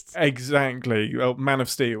just exactly. Well, Man of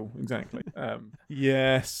Steel, exactly.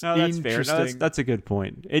 Yes, no, that's fair. No, that's a good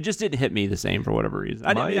point. It just didn't hit me the same for whatever reason.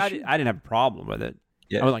 I didn't have a problem with it.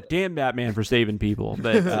 Yeah. I was like, damn Batman for saving people,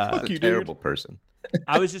 but fuck you, terrible person.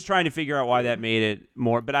 I was just trying to figure out why that made it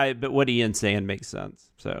more, but what Ian's saying makes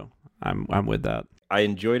sense. So I'm with that. I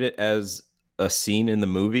enjoyed it as a scene in the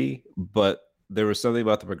movie, but there was something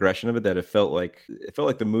about the progression of it that it felt like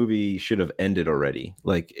the movie should have ended already.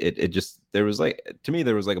 Like it just, there was like, to me,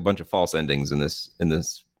 there was like a bunch of false endings in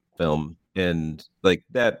this film, and like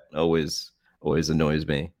that always annoys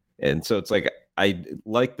me. And so it's like I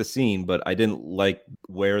like the scene, but I didn't like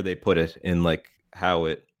where they put it in, like how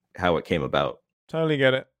it came about. Totally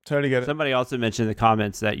get it. Somebody also mentioned in the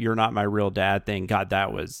comments that "you're not my real dad" thing. God,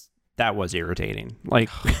 that was irritating. Like,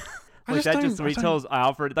 like that just when he tells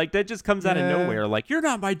Alfred, like that just comes out of nowhere. Like, you're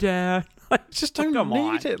not my dad. Like, just don't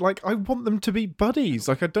need it. Like, I want them to be buddies.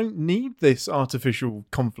 Like, I don't need this artificial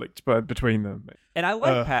conflict between them. And I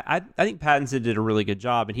like Pat. I think Pattinson did a really good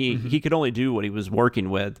job, and he could only do what he was working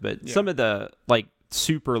with. But some of the like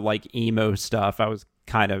super like emo stuff, I was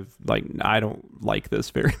kind of like, I don't like this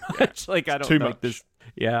very much. Like, I don't like this.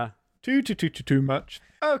 Yeah. Too much.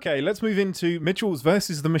 Okay, let's move into Mitchell's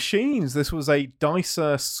versus the Machines. This was a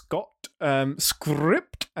Dicer Scott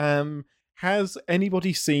script. Has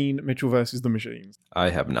anybody seen Mitchell versus the Machines? I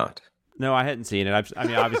have not. No, I hadn't seen it. I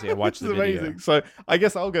mean, obviously, I watched the video. Amazing. So I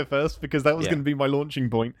guess I'll go first because that was going to be my launching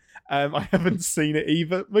point. I haven't seen it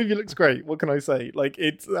either. Movie looks great. What can I say? Like,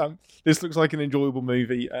 it's this looks like an enjoyable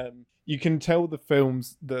movie. You can tell the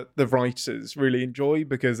films that the writers really enjoy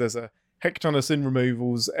because there's a heck ton of sin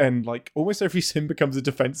removals, and like almost every sin becomes a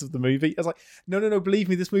defense of the movie. I was like, no, believe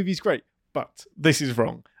me, this movie's great, but this is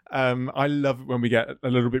wrong. I love it when we get a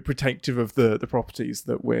little bit protective of the properties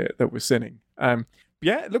that we're sinning.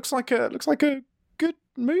 yeah, it looks like a good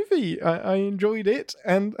movie. I enjoyed it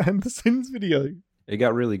and the Sins video. It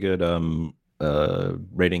got really good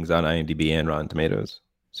ratings on IMDb and Rotten Tomatoes.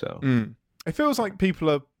 So it feels like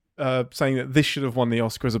people are saying that this should have won the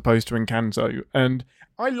Oscar as opposed to Encanto, and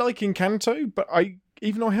I like Encanto, but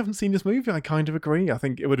even though I haven't seen this movie, I kind of agree. I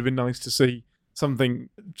think it would have been nice to see something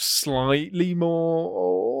slightly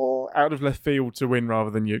more out of left field to win rather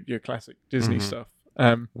than your classic Disney stuff.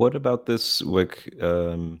 What about this? Like,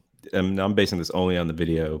 I'm basing this only on the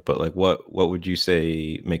video, but like, what would you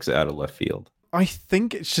say makes it out of left field? I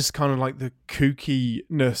think it's just kind of like the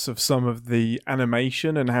kookiness of some of the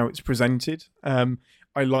animation and how it's presented.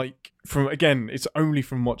 I like it's only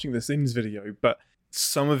from watching the Sins video, but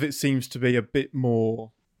some of it seems to be a bit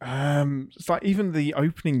more. It's like even the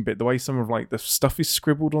opening bit, the way some of like the stuff is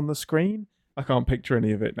scribbled on the screen. I can't picture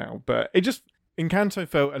any of it now, but it just Encanto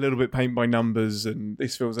felt a little bit paint by numbers, and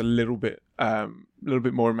this feels a little bit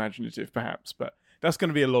more imaginative, perhaps. But that's going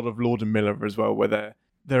to be a lot of Lord and Miller as well, where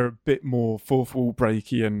they're a bit more fourth wall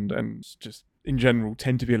breaky and just in general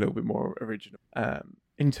tend to be a little bit more original.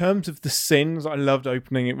 In terms of the sins, I loved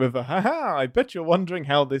opening it with haha, I bet you're wondering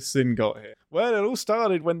how this sin got here. Well, it all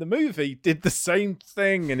started when the movie did the same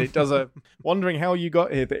thing, and it does a wondering how you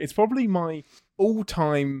got here. It's probably my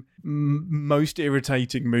all-time most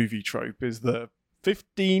irritating movie trope is the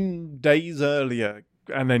 15 days earlier,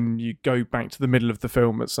 and then you go back to the middle of the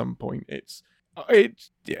film at some point. It's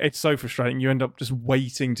so frustrating. You end up just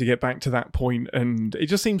waiting to get back to that point, and it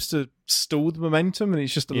just seems to stall the momentum, and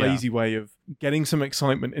it's just a lazy way of getting some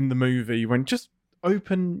excitement in the movie when just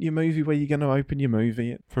open your movie where you're going to open your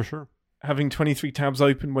movie. For sure. Having 23 tabs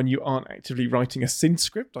open when you aren't actively writing a Sin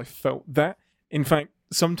script, I felt that. In fact,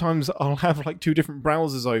 sometimes I'll have like 2 different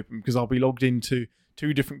browsers open because I'll be logged into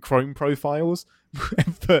 2 different Chrome profiles,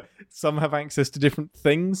 but some have access to different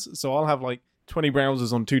things. So I'll have like 20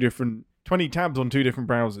 tabs on 2 different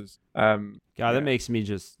browsers. God, that makes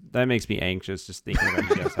me anxious just thinking about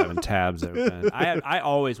you guys having tabs open. I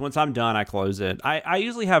always, once I'm done, I close it. I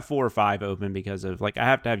usually have 4 or 5 open because of like I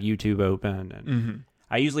have to have YouTube open, and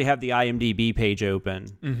I usually have the IMDb page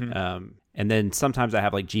open. And then sometimes I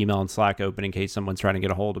have like Gmail and Slack open in case someone's trying to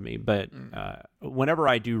get a hold of me. But whenever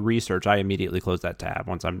I do research, I immediately close that tab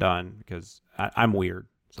once I'm done because I'm weird.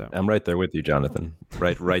 So I'm right there with you, Jonathan.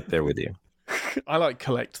 Right there with you. I like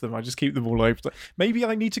collect them. I just keep them all open. Maybe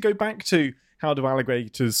I need to go back to how do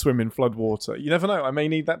alligators swim in floodwater. You never know. I may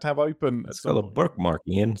need that tab open. It's called a bookmark,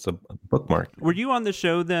 Ian. It's a bookmark. Were you on the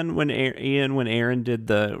show then when Aaron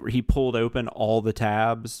did he pulled open all the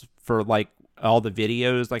tabs for like all the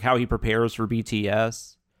videos, like how he prepares for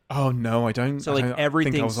BTS? Oh no, I don't. So like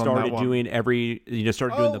everything started doing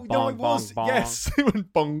started doing the bong, bong, bong. Yes, it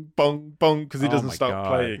went bong, bong, bong because it doesn't start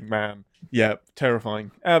playing, man. Yeah,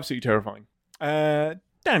 terrifying. Absolutely terrifying.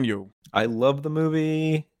 Daniel. I love the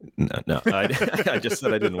movie. No, I just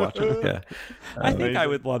said I didn't watch it. Yeah, I think I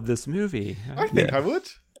would love this movie. I think I would.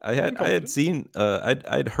 I had seen.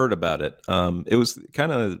 I'd heard about it. It was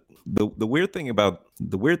kind of the weird thing about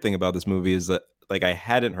this movie is that like I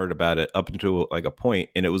hadn't heard about it up until like a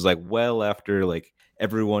point, and it was like well after like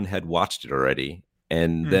everyone had watched it already,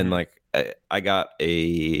 and then like I got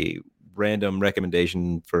a random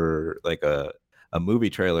recommendation for like a movie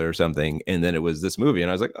trailer or something, and then it was this movie,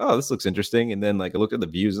 and I was like, oh, this looks interesting. And then like I looked at the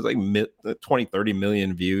views, it's like 20-30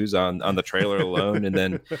 million views on the trailer alone. And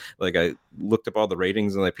then like I looked up all the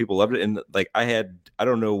ratings, and like people loved it. And like I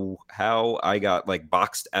don't know how I got like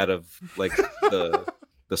boxed out of like the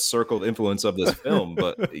circled influence of this film,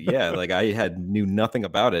 but yeah, like I knew nothing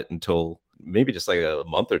about it until maybe just like a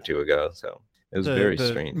month or 2 ago. So it was very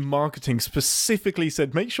strange. Marketing specifically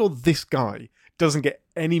said, make sure this guy doesn't get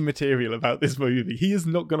any material about this movie. He is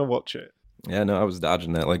not going to watch it. Yeah, no, I was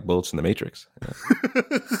dodging that like bullets in the Matrix.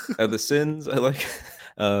 Yeah. The sins, I like.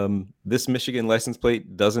 This Michigan license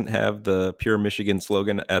plate doesn't have the Pure Michigan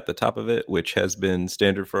slogan at the top of it, which has been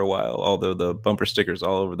standard for a while, although the bumper stickers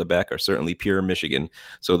all over the back are certainly Pure Michigan.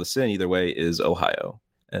 So the sin either way is Ohio.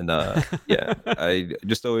 And yeah, I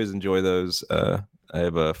just always enjoy those. I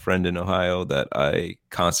have a friend in Ohio that I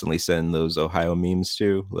constantly send those Ohio memes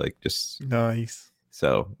to, like just nice.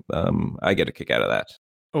 So I get a kick out of that.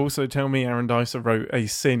 Also, tell me Aaron Dicer wrote a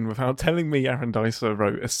sin without telling me Aaron Dicer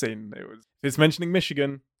wrote a sin. If it's mentioning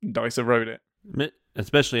Michigan, Dicer wrote it.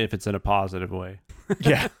 Especially if it's in a positive way.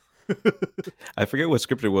 Yeah. I forget what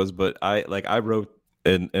script it was, but I wrote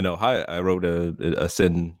in Ohio, I wrote a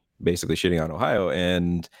sin basically shitting on Ohio,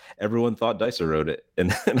 and everyone thought Dicer wrote it,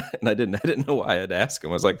 and I didn't know why. I had to ask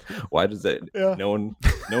him. I was like, why does that? Yeah. No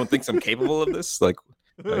one thinks I'm capable of this. Like,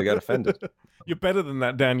 I got offended. You're better than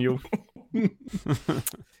that, Daniel.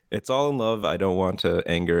 It's all in love. I don't want to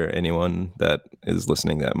anger anyone that is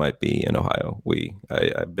listening that might be in Ohio.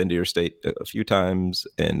 I've been to your state a few times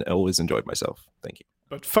and always enjoyed myself. Thank you.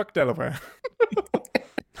 But fuck Delaware.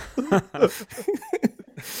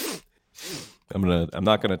 I'm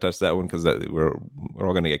not gonna touch that one because we're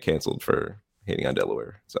all gonna get canceled for hating on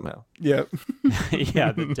Delaware somehow. Yeah.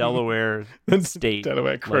 Yeah, the Delaware state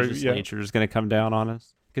crew, legislature is going to come down on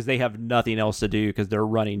us because they have nothing else to do because they're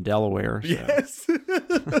running Delaware. So. Yes.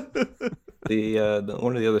 The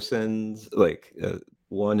one of the other sins,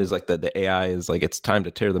 one is like the AI is like it's time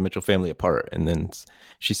to tear the Mitchell family apart, and then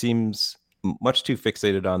she seems much too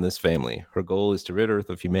fixated on this family. Her goal is to rid Earth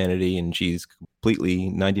of humanity, and she's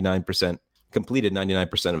completed 99%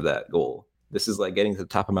 of that goal. This is like getting to the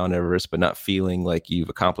top of Mount Everest, but not feeling like you've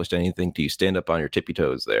accomplished anything till you stand up on your tippy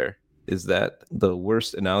toes there. Is that the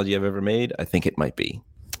worst analogy I've ever made? I think it might be.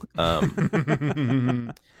 Yeah,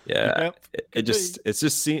 yep,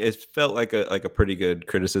 it felt like a pretty good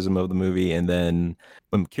criticism of the movie. And then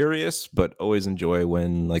I'm curious, but always enjoy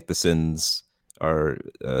when like the sins are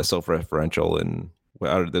self-referential and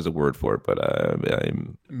there's a word for it, but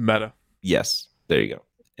I'm meta. Yes, there you go.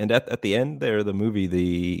 And at the end there, the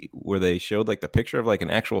movie, where they showed like the picture of like an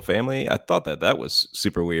actual family, I thought that was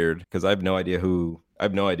super weird because I have no idea who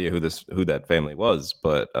that family was.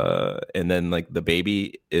 But and then like the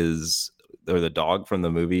baby or the dog from the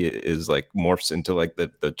movie is like morphs into like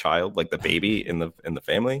the child, like the baby in the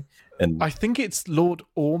family. And I think it's Lord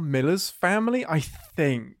Orr Miller's family. I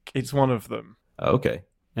think it's one of them. Okay,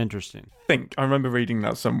 interesting. I remember reading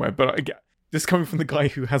that somewhere, but again, this coming from the guy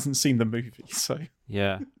who hasn't seen the movie, so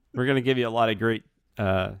yeah, we're gonna give you a lot of great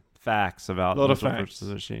facts about Mitchell versus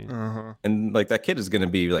the Machine, and like that kid is gonna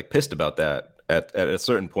be like pissed about that at a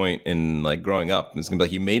certain point in like growing up. It's gonna be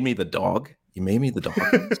like, you made me the dog. You made me the dog.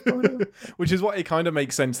 Which is what it kind of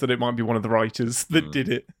makes sense that it might be one of the writers that did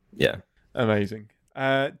it. Yeah, amazing.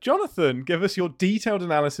 Jonathan, give us your detailed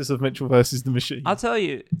analysis of Mitchell versus the Machine. I'll tell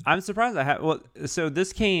you, I'm surprised I have. Well, so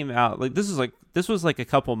this came out this was like a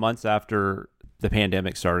couple months after the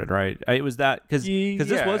pandemic started, right? It was that because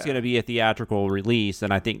this was going to be a theatrical release,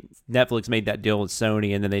 and I think Netflix made that deal with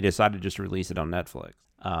Sony, and then they decided to just release it on Netflix.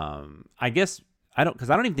 I guess I don't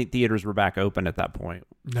even think theaters were back open at that point.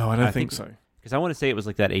 No, I don't think so. Because I want to say it was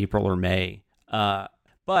like that April or May.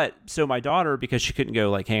 But so my daughter, because she couldn't go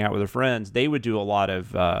like hang out with her friends, they would do a lot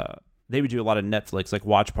of Netflix like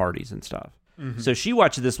watch parties and stuff. Mm-hmm. So she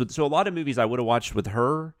watched this so a lot of movies I would have watched with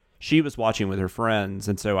her, she was watching with her friends,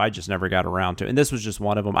 and so I just never got around to it. And this was just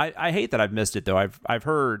one of them. I hate that I've missed it though. I've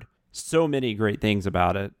heard so many great things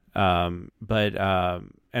about it. And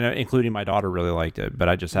including my daughter really liked it, but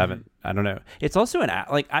I just haven't. I don't know. It's also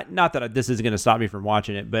not that this is going to stop me from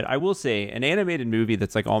watching it, but I will say an animated movie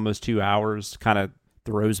that's like almost 2 hours kind of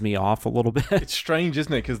throws me off a little bit. It's strange,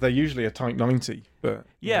 isn't it? Because they're usually a tight 90. But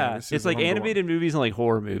yeah, it's like animated movies and like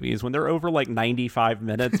horror movies when they're over like 95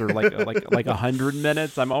 minutes or like 100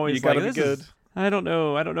 minutes. I'm always you gotta be good. I don't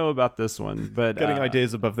know about this one, but getting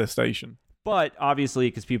ideas above their station. But obviously,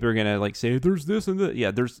 because people are gonna like say there's this and that. Yeah,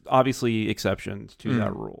 there's obviously exceptions to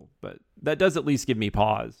that rule, but that does at least give me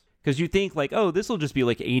pause. Because you think like, oh, this will just be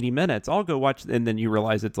like 80 minutes. I'll go watch, and then you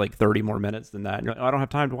realize it's like 30 more minutes than that. And you're like, oh, I don't have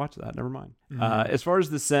time to watch that. Never mind. As far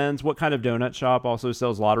as the sends, what kind of donut shop also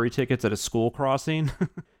sells lottery tickets at a school crossing?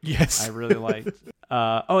 Yes, I really liked.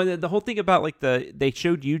 And then the whole thing about like they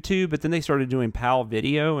showed YouTube, but then they started doing PAL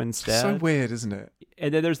video instead. So weird, isn't it?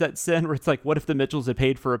 And then there's that send where it's like, what if the Mitchells had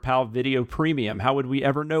paid for a PAL video premium? How would we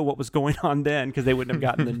ever know what was going on then? Because they wouldn't have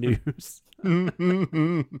gotten the news.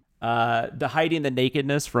 The hiding the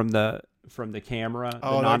nakedness from the camera,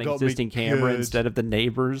 the non-existing camera instead of the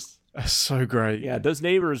neighbors. That's so great. Yeah, those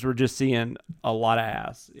neighbors were just seeing a lot of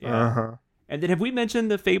ass. Yeah. And then have we mentioned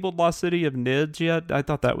the fabled lost city of Nids yet? I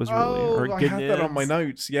thought that was really. I had that on my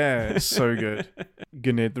notes. Yeah, it's so good.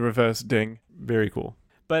 Gnid, the reverse ding. Very cool.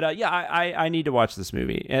 But I need to watch this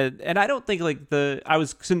movie, and I don't think I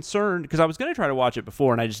was concerned because I was going to try to watch it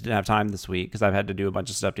before, and I just didn't have time this week because I've had to do a bunch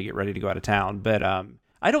of stuff to get ready to go out of town. But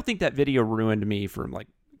I don't think that video ruined me from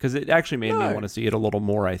because it actually made me want to see it a little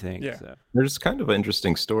more. I think. Yeah. So. There's kind of an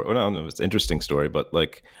interesting story. Well, I don't know if it's an interesting story, but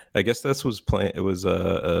like I guess this was playing. It was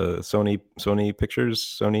a Sony Pictures,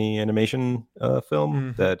 Sony animation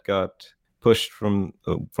film that got pushed from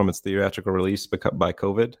its theatrical release by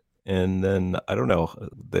COVID. And then I don't know.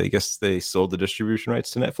 I guess they sold the distribution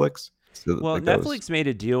rights to Netflix. So Netflix made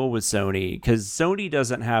a deal with Sony because Sony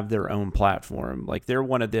doesn't have their own platform. Like they're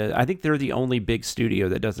I think they're the only big studio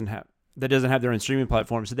that doesn't have their own streaming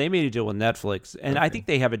platform. So they made a deal with Netflix, and I think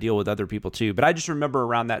they have a deal with other people too. But I just remember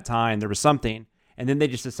around that time there was something, And then they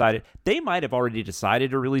just decided, they might have already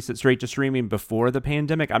decided to release it straight to streaming before the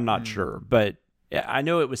pandemic. I'm not sure, but I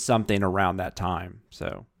know it was something around that time.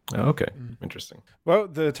 So. Oh, okay. Interesting. Well,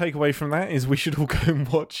 the takeaway from that is we should all go and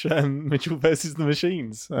watch Mitchell versus the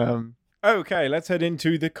Machines. Okay, let's head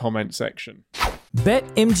into the comment section.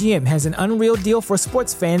 BetMGM has an unreal deal for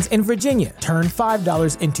sports fans in Virginia. Turn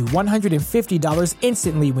 $5 into $150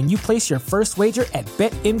 instantly when you place your first wager at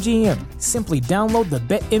BetMGM. Simply download the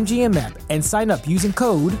BetMGM app and sign up using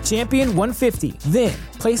code Champion150. Then,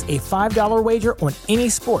 place a $5 wager on any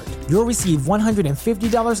sport. You'll receive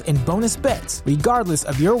 $150 in bonus bets, regardless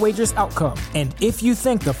of your wager's outcome. And if you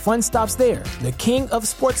think the fun stops there, the King of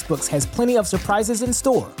Sportsbooks has plenty of surprises in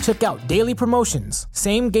store. Check out daily promotions,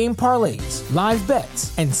 same-game parlays, live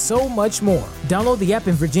bets, and so much more. Download the app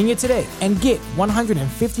in Virginia today and get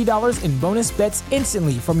 $150 in bonus bets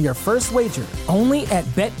instantly from your first wager. Only at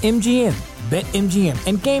BetMGM. BetMGM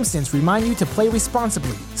and GameSense remind you to play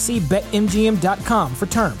responsibly. See BetMGM.com for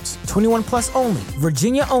terms. 21 plus only.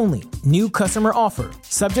 Virginia only. New customer offer.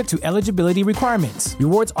 Subject to eligibility requirements.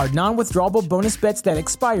 Rewards are non-withdrawable bonus bets that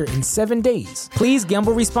expire in 7 days. Please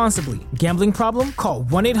gamble responsibly. Gambling problem? Call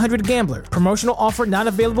 1-800-GAMBLER. Promotional offer not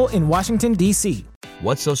available in Washington, D.C.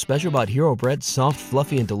 What's so special about Hero Bread's soft,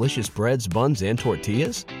 fluffy, and delicious breads, buns, and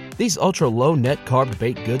tortillas? These ultra-low net-carb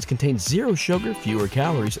baked goods contain zero sugar, fewer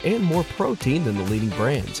calories, and more protein than the leading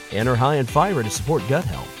brands, and are high in fiber to support gut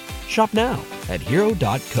health. Shop now at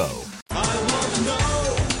Hero.co.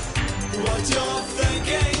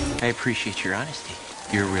 I appreciate your honesty.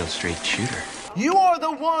 You're a real straight shooter. You are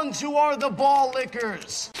the ones who are the ball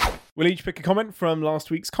lickers. We'll each pick a comment from last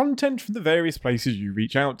week's content from the various places you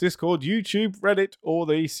reach out: Discord, YouTube, Reddit, or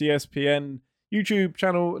the CSPN YouTube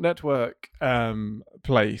channel network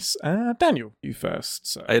place. Daniel, you first.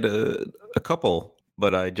 So. I had a couple,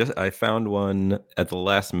 but I found one at the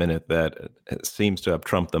last minute that seems to have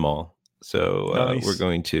trumped them all. So Nice. We're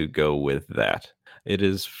going to go with that. It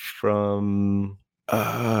is from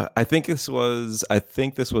I think this was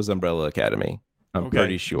Umbrella Academy. I'm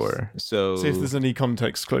pretty sure. So see if there's any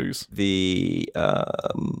context clues. The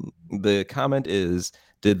comment is,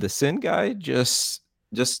 did the Sin guy just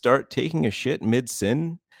start taking a shit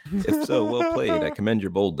mid-sin? If so, well played. I commend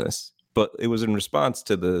your boldness. But it was in response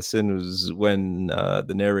to the Sin was when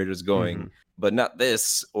the narrator's going, but not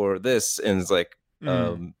this or this, and it's like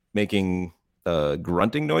making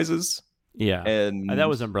grunting noises. Yeah, and that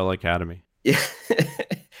was Umbrella Academy. Yeah.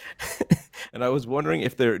 And I was wondering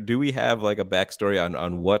if do we have like a backstory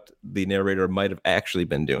on what the narrator might have actually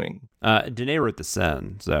been doing? Danae wrote the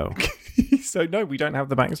Sin, so so no, we don't have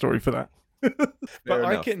the backstory for that. But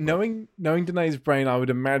I can, knowing Danae's brain, I would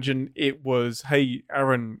imagine it was, hey,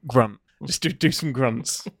 Aaron, grunt. Just do some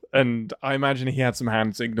grunts. And I imagine he had some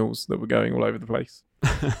hand signals that were going all over the place.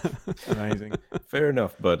 Amazing. Fair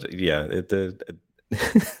enough, but yeah,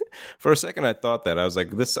 for a second I thought that. I was like,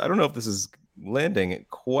 I don't know if this is landing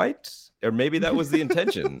quite, or maybe that was the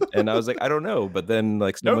intention. And I was like, I don't know. But then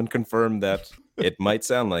like someone confirmed that it might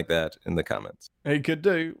sound like that in the comments. It could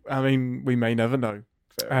do. I mean, we may never know.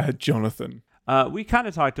 Jonathan. We kind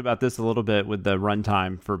of talked about this a little bit with the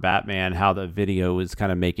runtime for Batman, how the video was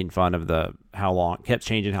kind of making fun of kept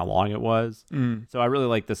changing how long it was. So I really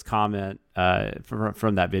like this comment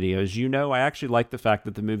from that video. As you know, I actually like the fact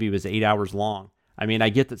that the movie was 8 hours long. I mean, I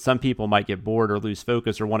get that some people might get bored or lose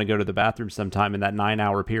focus or want to go to the bathroom sometime in that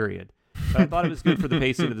 9-hour period. But I thought it was good for the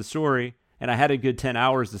pacing of the story, and I had a good 10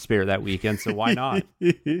 hours to spare that weekend, so why not?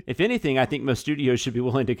 If anything, I think most studios should be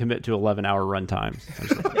willing to commit to 11-hour runtimes.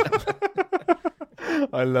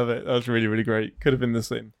 I love it. That was really, really great. Could have been the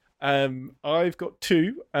Sin. I've got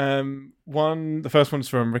two. The first one's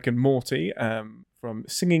from Rick and Morty, from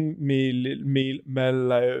Singing Meloetta,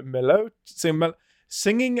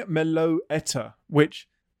 which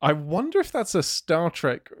I wonder if that's a Star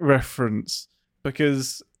Trek reference,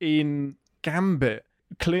 because in Gambit,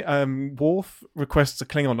 Worf requests a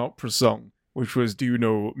Klingon opera song, which was "Do you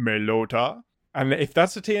know Melota?" And if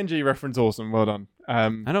that's a TNG reference, awesome, well done. I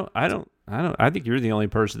think you're the only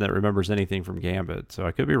person that remembers anything from Gambit, so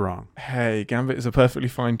I could be wrong. Hey, Gambit is a perfectly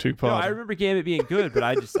fine two-parter. No, I remember Gambit being good, but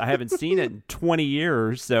I haven't seen it in 20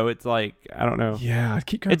 years, so it's like, I don't know. Yeah, I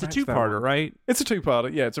keep going. It's a two-parter, right? It's a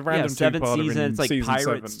two-parter. Yeah, it's a random 7 two-parter. Seasons. It's like season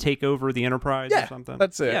pirates 7. take over the Enterprise or something.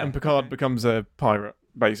 That's it. Yeah. And Picard becomes a pirate,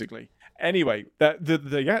 basically. Anyway,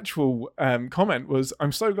 the actual comment was,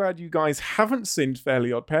 I'm so glad you guys haven't seen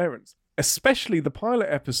Fairly Odd Parents, especially the pilot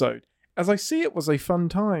episode, as I see it was a fun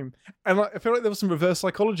time. And I feel like there was some reverse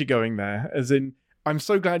psychology going there, as in, I'm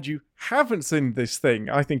so glad you haven't seen this thing.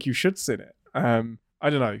 I think you should sin it. I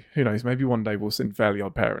don't know. Who knows? Maybe one day we'll sin Fairly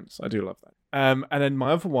Odd Parents. I do love that. And then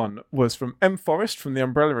my other one was from M. Forrest from the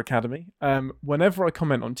Umbrella Academy. Whenever I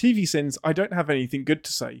comment on TV sins, I don't have anything good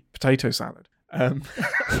to say. Potato salad.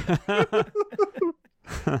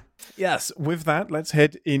 Yes, with that, let's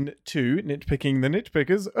head into nitpicking the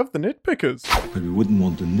nitpickers of the nitpickers. But we wouldn't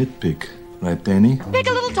want to nitpick, right, Danny? Pick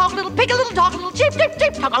a little, talk a little, pick a little, talk a little, cheep, cheep,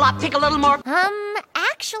 cheep, talk a lot, pick a little more.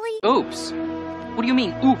 Actually... Oops. What do you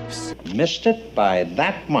mean, oops? Missed it by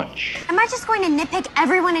that much. Am I just going to nitpick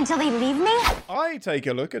everyone until they leave me? I take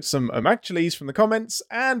a look at some actuallys from the comments,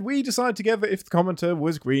 and we decide together if the commenter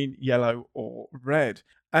was green, yellow, or red.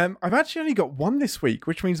 I've actually only got one this week,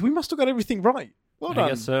 which means we must have got everything right. Well done, I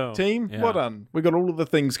guess so. Team. Yeah. Well done. We got all of the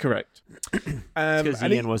things correct. Because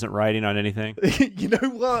Ian wasn't writing on anything. You know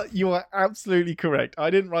what? You are absolutely correct.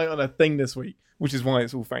 I didn't write on a thing this week, which is why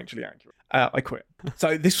it's all factually accurate. I quit.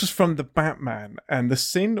 So this was from the Batman, and the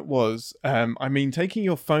sin was, taking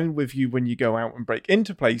your phone with you when you go out and break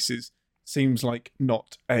into places seems like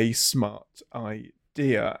not a smart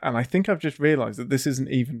idea. And I think I've just realised that this isn't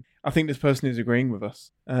even... I think this person is agreeing with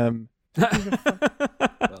us.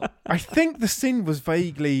 I think the sin was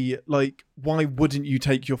vaguely like, why wouldn't you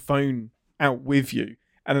take your phone out with you?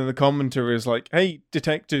 And then the commenter is like, hey,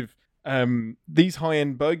 detective, these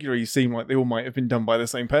high-end burglaries seem like they all might have been done by the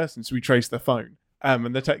same person, so we traced their phone.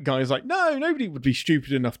 And the tech guy is like, no, nobody would be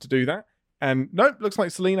stupid enough to do that. And nope, looks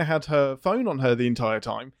like Selena had her phone on her the entire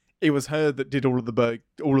time. It was her that did all of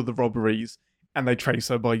the robberies, and they trace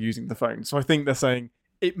her by using the phone. So I think they're saying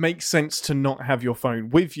it makes sense to not have your phone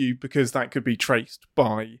with you because that could be traced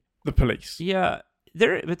by the police. Yeah,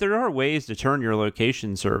 but there are ways to turn your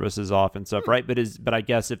location services off and stuff, right? But I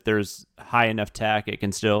guess if there's high enough tech, it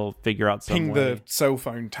can still figure out some Ping way. the cell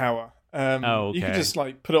phone tower. Okay. You could just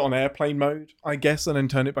like put it on airplane mode, I guess, and then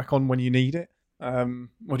turn it back on when you need it.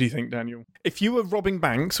 What do you think, Daniel? If you were robbing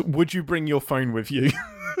banks, would you bring your phone with you?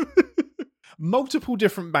 Multiple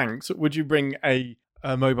different banks, would you bring a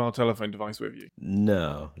mobile telephone device with you?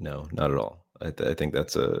 No, not at all. I think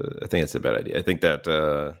that's a bad idea. I think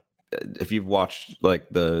that if you've watched like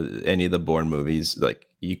any of the Bourne movies, like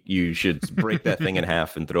you should break that thing in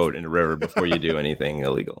half and throw it in a river before you do anything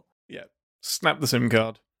illegal. Yeah, snap the SIM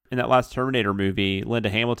card. In that last Terminator movie, Linda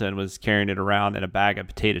Hamilton was carrying it around in a bag of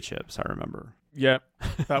potato chips, I remember. Yeah,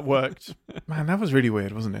 that worked. Man, that was really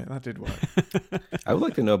weird, wasn't it? That did work. I would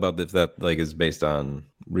like to know about if that like is based on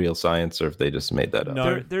real science or if they just made that up.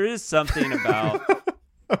 No, there is something about...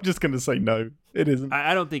 I'm just going to say no, it isn't.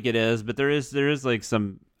 I don't think it is, but there is like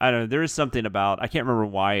some... I don't know, there is something about... I can't remember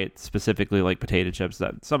why it's specifically like potato chips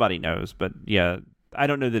that somebody knows, but yeah, I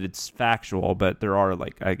don't know that it's factual, but there are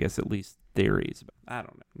like, I guess at least theories. I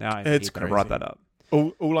don't know. Now I brought that up.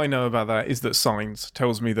 All I know about that is that science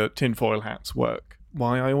tells me that tinfoil hats work.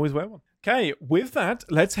 Why I always wear one. Okay, with that,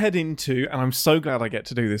 let's head into, and I'm so glad I get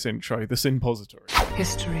to do this intro, the Sinpository.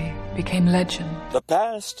 History became legend. The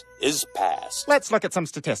past is past. Let's look at some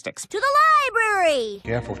statistics. To the library!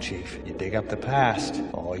 Careful, Chief. You dig up the past,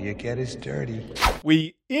 all you get is dirty.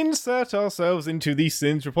 We insert ourselves into the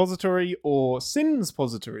Sins repository, or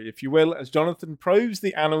Sinspository, if you will, as Jonathan probes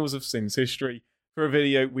the annals of Sins history for a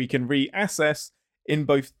video we can reassess in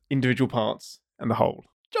both individual parts and the whole.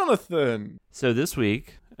 Jonathan! So this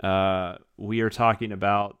week, we are talking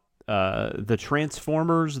about the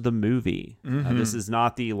Transformers, the movie. Mm-hmm. This is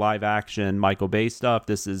not the live-action Michael Bay stuff.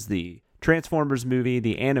 This is the Transformers movie,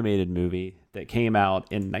 the animated movie that came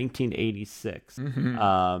out in 1986.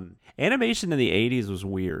 Mm-hmm. Animation in the 80s was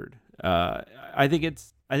weird. I think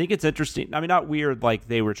it's interesting. I mean, not weird like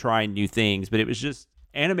they were trying new things, but it was just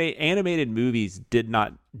animated movies did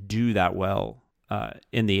not do that well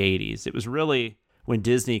in the 80s. It was really when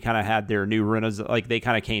Disney kind of had their new renaissance, like they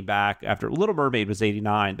kind of came back after Little Mermaid was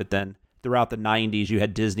 89, but then throughout the 90s, you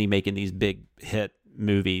had Disney making these big hit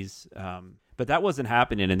movies. But that wasn't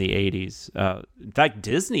happening in the 80s. In fact,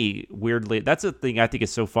 Disney, weirdly, that's the thing I think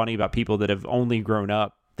is so funny about people that have only grown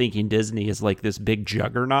up thinking Disney is like this big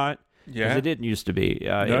juggernaut. Yeah. Because it didn't used to be.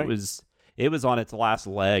 No. It was on its last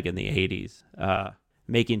leg in the 80s.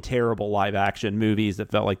 Making terrible live action movies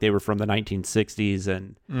that felt like they were from the 1960s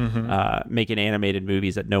and making animated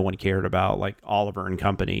movies that no one cared about, like Oliver and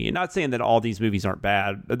Company. And not saying that all these movies aren't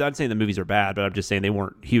bad. I'm not saying the movies are bad, but I'm just saying they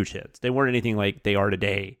weren't huge hits. They weren't anything like they are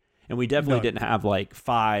today. And we definitely didn't have like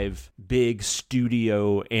 5 big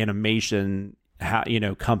studio animation,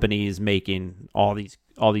 companies making all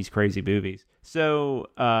these crazy movies. So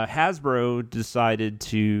Hasbro decided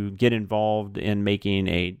to get involved in making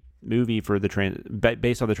a movie for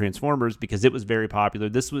based on the Transformers because it was very popular.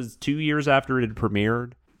 This was 2 years after it had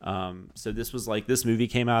premiered. So this movie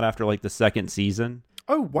came out after like the second season.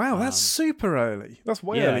 Oh wow, that's super early. That's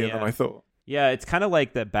way earlier than I thought. Yeah, it's kind of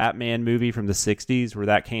like the Batman movie from the 60s where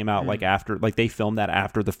that came out like after, like they filmed that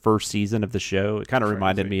after the first season of the show. It kind of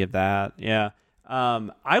reminded me of that. Yeah.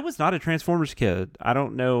 I was not a Transformers kid. I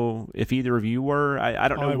don't know if either of you were. I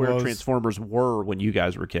don't know where Transformers were when you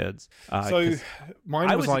guys were kids.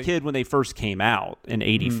 Mine was a kid when they first came out in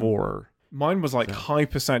 84. Mine was like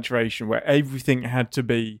hypersaturation where everything had to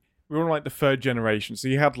be, we were on like the third generation. So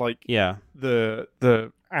you had like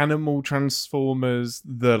the animal Transformers,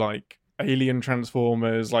 the like alien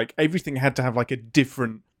Transformers, like everything had to have like a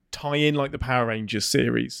different tie-in, like the Power Rangers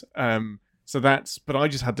series. But I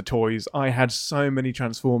just had the toys. I had so many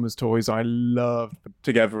Transformers toys. I loved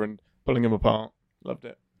together and pulling them apart. Loved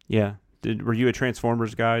it. Yeah. Were you a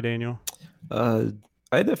Transformers guy, Daniel? I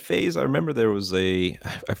had a phase. I remember there was I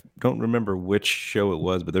don't remember which show it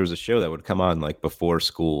was, but there was a show that would come on like before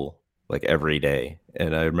school, like every day.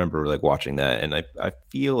 And I remember like watching that, and I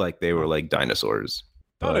feel like they were like dinosaurs.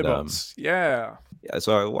 Autobots. Yeah. Yeah,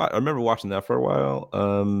 so I remember watching that for a while.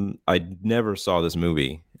 I never saw this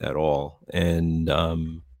movie at all, and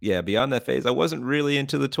beyond that phase, I wasn't really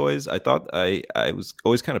into the toys. I thought I was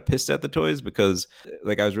always kind of pissed at the toys because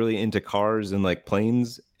like I was really into cars and like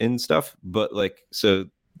planes and stuff, but like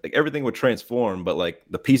everything would transform, but like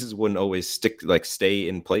the pieces wouldn't always stay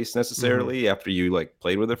in place necessarily after you like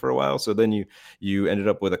played with it for a while. So then you ended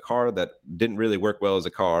up with a car that didn't really work well as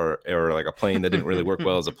a car, or like a plane that didn't really work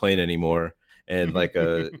well as a plane anymore. And like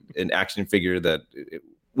an action figure that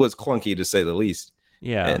was clunky to say the least.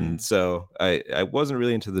 Yeah. And so I wasn't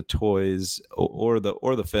really into the toys or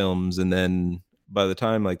the films. And then by the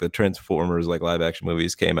time like the Transformers like live action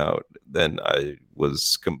movies came out, then I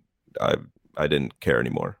didn't care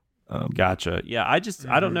anymore. Gotcha. Yeah,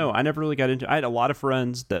 I don't know. I never really got into. I had a lot of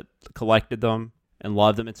friends that collected them and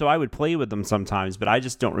loved them, and so I would play with them sometimes. But I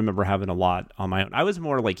just don't remember having a lot on my own. I was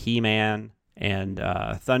more like He-Man. And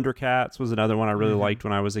Thundercats was another one I really liked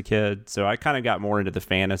when I was a kid. So I kind of got more into the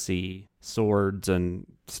fantasy swords and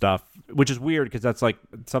stuff, which is weird because that's like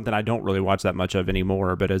something I don't really watch that much of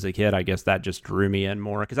anymore. But as a kid, I guess that just drew me in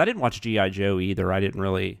more because I didn't watch G.I. Joe either. I didn't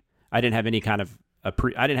have any kind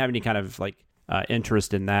of like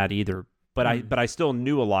interest in that either. But I still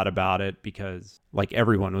knew a lot about it because like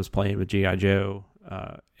everyone was playing with G.I. Joe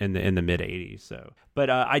in the mid 80s. So, but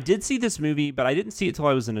I did see this movie, but I didn't see it till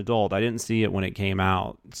I was an adult. I didn't see it when it came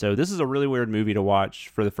out. So this is a really weird movie to watch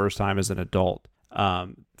for the first time as an adult.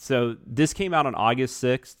 So this came out on August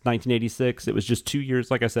 6th, 1986. It was just 2 years,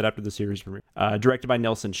 like I said, after the series premiere. Directed by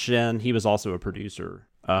Nelson Shin. He was also a producer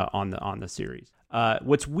on the series.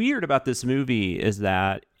 What's weird about this movie is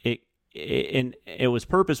that it was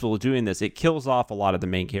purposeful doing this. It kills off a lot of the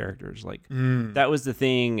main characters. Like that was the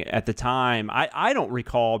thing at the time. I don't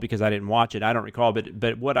recall because I didn't watch it. I don't recall,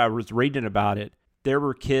 but what I was reading about it, there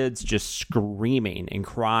were kids just screaming and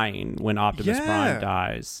crying when Optimus Prime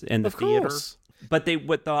dies in the theater. But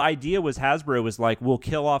what the idea was, Hasbro was like, we'll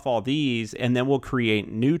kill off all these and then we'll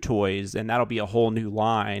create new toys and that'll be a whole new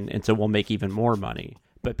line, and so we'll make even more money.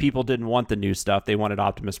 But people didn't want the new stuff. They wanted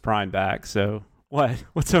Optimus Prime back. So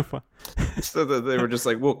what's so fun? So that they were just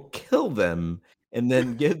like, we'll kill them and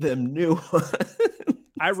then give them new ones.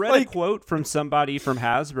 I read a quote from somebody from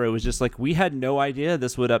Hasbro. It was just like, we had no idea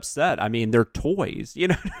this would upset. I mean, they're toys, you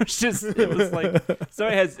know. It was like, so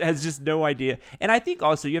it has just no idea. And I think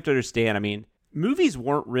also you have to understand, I mean, movies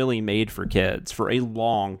weren't really made for kids for a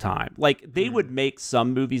long time. Like they would make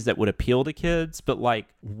some movies that would appeal to kids, but like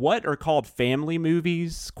what are called family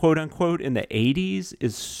movies, quote unquote, in the 80s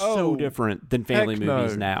is so different than family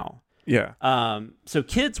movies now. Yeah. So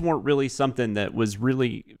kids weren't really something that was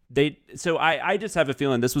really so I just have a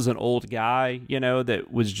feeling this was an old guy, you know,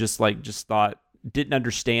 that was just didn't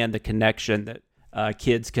understand the connection that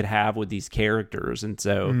kids could have with these characters, and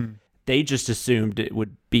so they just assumed it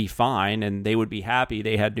would be fine and they would be happy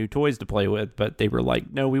they had new toys to play with, but they were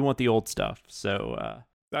like, no, we want the old stuff. So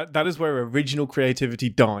that is where original creativity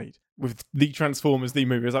died with the Transformers, the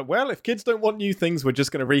movie. It's like, well, if kids don't want new things, we're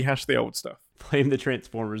just going to rehash the old stuff. Blame the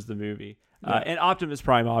Transformers, the movie. And Optimus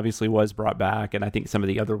Prime obviously was brought back, and I think some of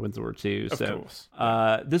the other ones were too. Of course.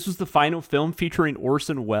 This was the final film featuring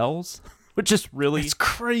Orson Welles, which is really... It's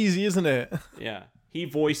crazy, isn't it? Yeah. He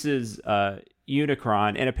voices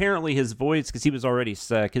Unicron, and apparently his voice, because he was already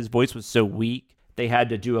sick, his voice was so weak, they had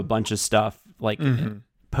to do a bunch of stuff like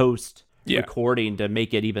post recording to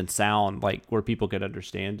make it even sound like where people could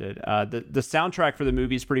understand it. The soundtrack for the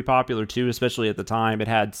movie is pretty popular too, especially at the time. It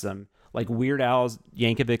had some like Weird Al's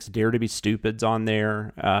Yankovic's Dare to Be Stupid's on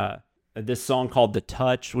there. This song called The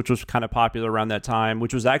Touch, which was kind of popular around that time,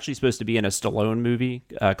 which was actually supposed to be in a Stallone movie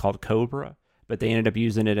called Cobra. but they ended up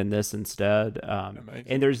using it in this instead.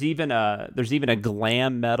 And there's even a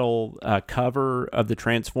glam metal cover of the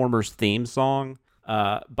Transformers theme song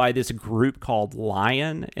by this group called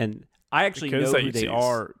Lion, and I actually know who they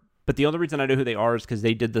are. But the only reason I know who they are is because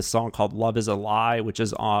they did this song called "Love Is a Lie," which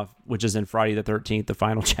is in Friday the 13th, the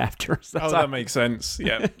final chapter. So that makes sense.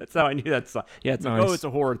 Yeah, that's how I knew that song. Yeah, it's nice. Like, it's a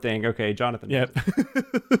horror thing. Okay, Jonathan. Yep.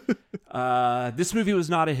 This movie was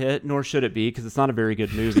not a hit, nor should it be, because it's not a very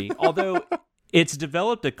good movie. Although it's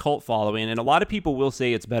developed a cult following, and a lot of people will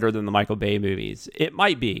say it's better than the Michael Bay movies. It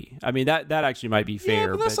might be. I mean, that actually might be fair.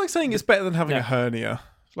 Yeah, but that's like saying it's better than having a hernia.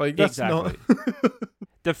 Like, that's exactly. not...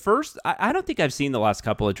 The first, I don't think I've seen the last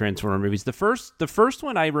couple of Transformer movies. The first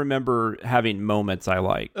one I remember having moments I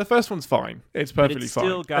liked. The first one's fine. It's perfectly fine.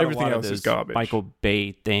 Still got everything a lot else of is garbage. Michael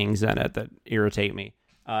Bay things in it that irritate me.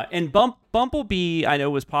 And Bumblebee, I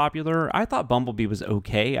know was popular. I thought Bumblebee was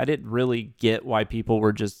okay. I didn't really get why people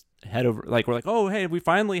were just head over, like, we're like, oh, hey, we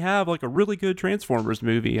finally have like a really good Transformers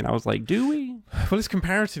movie. And I was like, do we? Well, it's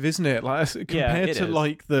comparative, isn't it? Like, compared to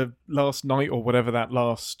like the Last Night or whatever that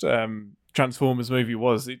last Transformers movie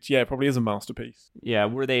was, it probably is a masterpiece. Yeah,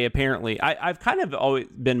 where they apparently, I've kind of always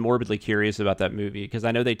been morbidly curious about that movie because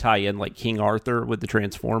I know they tie in like King Arthur with the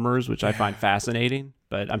Transformers, which I find fascinating,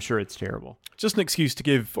 but I'm sure it's terrible. Just an excuse to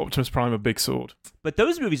give Optimus Prime a big sword. But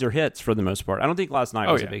those movies are hits for the most part. I don't think Last Night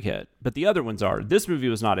was a big hit, but the other ones are. This movie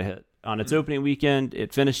was not a hit. On its opening weekend,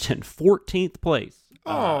 it finished in 14th place.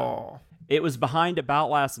 It was behind About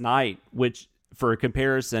Last Night, which, for a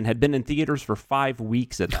comparison, had been in theaters for 5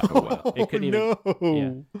 weeks at that point. It couldn't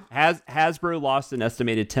even. Yeah. Hasbro lost an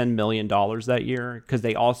estimated $10 million that year because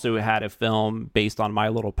they also had a film based on My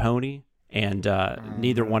Little Pony, and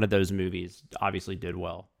neither one of those movies obviously did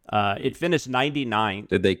well. It finished 99th.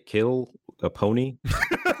 Did they kill a pony?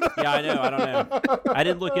 Yeah, I know. I don't know. I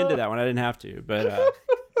didn't look into that one. I didn't have to, but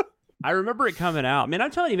I remember it coming out. Man,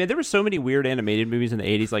 I'm telling you, man, there were so many weird animated movies in the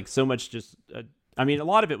 80s, like so much just... I mean, a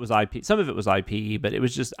lot of it was IP. Some of it was IP, but it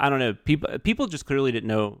was just, I don't know. People just clearly didn't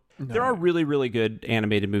know. No. There are really, really good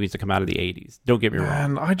animated movies that come out of the 80s. Don't get me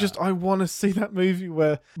wrong. I want to see that movie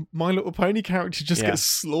where My Little Pony character just gets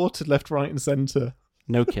slaughtered left, right, and center.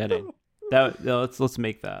 No kidding. Let's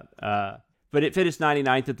make that. But it finished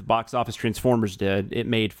 99th at the box office. Transformers did. It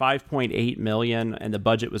made $5.8 million, and the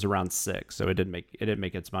budget was around $6 million, so it didn't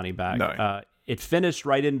make its money back. No. It finished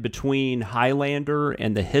right in between Highlander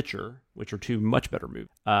and The Hitcher, which are two much better movies.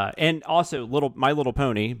 And also My Little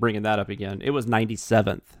Pony, bringing that up again, it was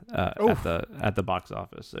 97th at the box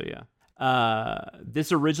office. So yeah.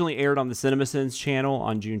 This originally aired on the CinemaSins channel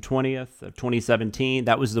on June 20th of 2017.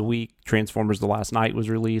 That was the week Transformers: The Last Night was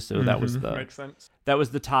released, so that was makes sense. That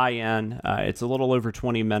was the tie-in. It's a little over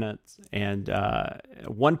 20 minutes and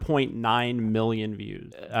 1.9 million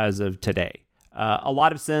views as of today. A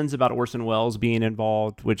lot of sins about Orson Welles being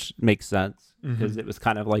involved, which makes sense because it was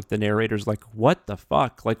kind of like the narrator's like, what the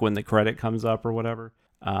fuck? Like when the credit comes up or whatever.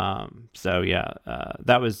 So yeah,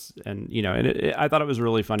 that was, and you know, I thought it was a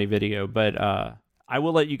really funny video, but, I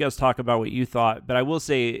will let you guys talk about what you thought, but I will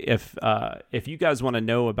say if you guys want to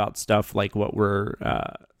know about stuff like what we're,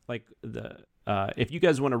 if you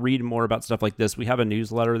guys want to read more about stuff like this, we have a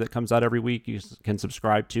newsletter that comes out every week. You can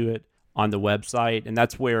subscribe to it on the website, and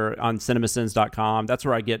that's where on cinemasins.com, that's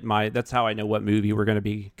where I get that's how I know what movie we're going to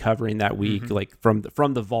be covering that week, like from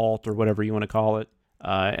the vault or whatever you want to call it.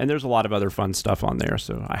 And there's a lot of other fun stuff on there,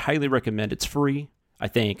 so I highly recommend. It's free, I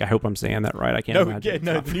think. I hope I'm saying that right. I can't imagine.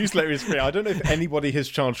 No, the newsletter is free. I don't know if anybody has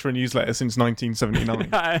charged for a newsletter since 1979.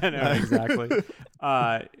 I know, exactly.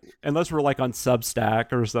 Unless we're like on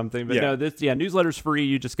Substack or something. But no, newsletter's free.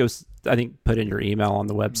 You just go, I think, put in your email on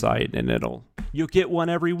the website, and you'll get one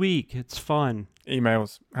every week. It's fun.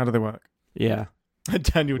 Emails, how do they work? Yeah.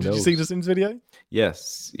 Daniel, did you see the Sins video?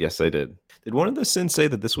 Yes, I did. Did one of the Sins say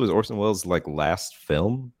that this was Orson Welles' last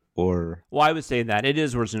film? Or well, I was saying that it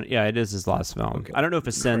is Orson. Yeah, it is his last film. Okay. I don't know if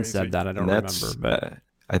a Sin said that. I don't remember, but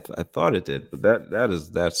I thought it did. But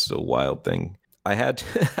that's a wild thing.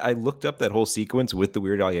 I looked up that whole sequence with the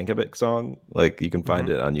Weird Al Yankovic song. Like you can find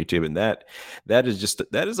it on YouTube, and that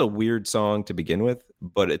is a weird song to begin with,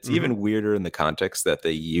 but it's even weirder in the context that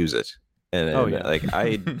they use it. And like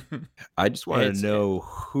I just want to know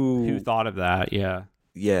who thought of that.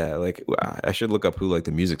 Yeah, like I should look up who like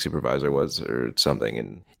the music supervisor was or something.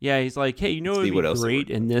 And yeah, he's like, hey, you know what would be great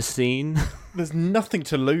in this scene? There's nothing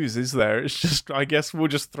to lose, is there? It's just, I guess we'll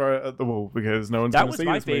just throw it at the wall because no one's going to see it.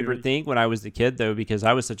 That was my favorite thing when I was a kid, though, because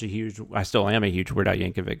I still am a huge Weird Al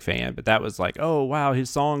Yankovic fan, but that was like, oh, wow, his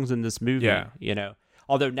song's in this movie, you know?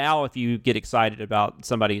 Although now if you get excited about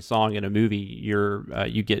somebody's song in a movie,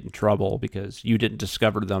 you get in trouble because you didn't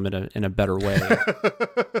discover them in a better way.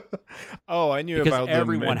 Oh, I knew because about them.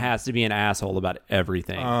 everyone has to be an asshole about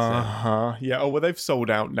everything. Yeah. Oh, well, they've sold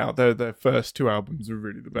out now. Their first 2 albums are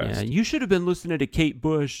really the best. Yeah, you should have been listening to Kate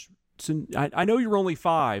Bush. I know you're only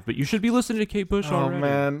 5, but you should be listening to Kate Bush already. Oh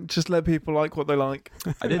man, just let people like what they like.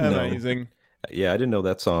 I didn't know. Amazing. Yeah, I didn't know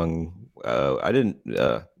that song. I didn't.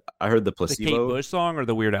 I heard the Placebo. The Kate Bush song or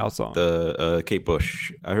the Weird Al song? The Kate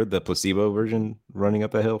Bush. I heard the Placebo version, Running Up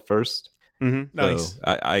the Hill, first. Mm-hmm. Nice. So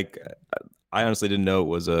I honestly didn't know it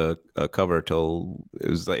was a cover till it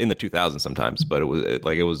was like in the 2000s sometimes, but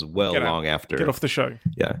it was long after. Get off the show.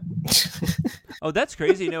 Yeah. Oh, that's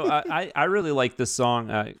crazy. I really like this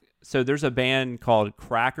song. So there's a band called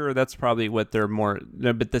Cracker. That's probably what they're more.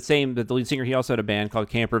 But the lead singer, he also had a band called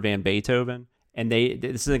Camper Van Beethoven. And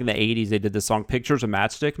this is like in the 80s, they did the song Pictures of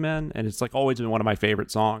Matchstick Men. And it's like always been one of my favorite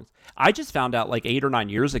songs. I just found out like 8 or 9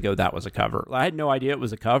 years ago that was a cover. I had no idea it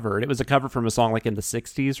was a cover. And it was a cover from a song like in the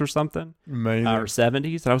 60s or something. Amazing. Or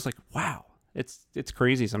 70s. And I was like, wow, it's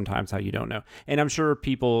crazy sometimes how you don't know. And I'm sure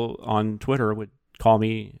people on Twitter would call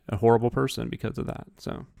me a horrible person because of that.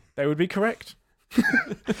 So they would be correct.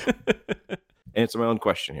 Answer my own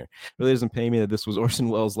question here. It really doesn't pay me that this was Orson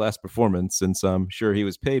Welles' last performance, since I'm sure he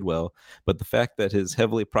was paid well, but the fact that his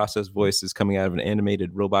heavily processed voice is coming out of an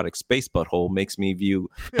animated robotic space butthole makes me view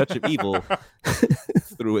Touch of Evil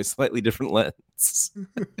through a slightly different lens.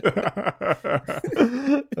 Oh,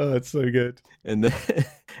 it's so good. And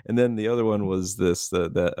then the other one was this,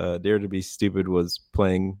 that Dare to Be Stupid was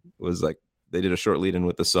like, they did a short lead-in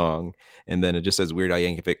with the song, and then it just says Weird Al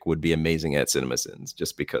Yankovic would be amazing at CinemaSins,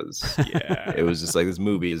 just because it was just like this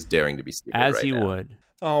movie is daring to be stupid. As right he now. would.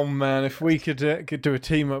 Oh man, if we could do a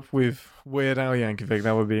team up with Weird Al Yankovic,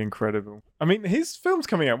 that would be incredible. I mean, his film's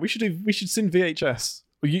coming out. We should send VHS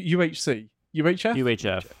or UHC.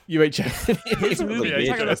 UHF? UHF. His movie. You're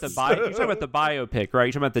talking about the biopic, right?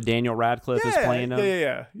 You're talking about the Daniel Radcliffe is playing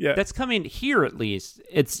him. Yeah. That's coming here at least.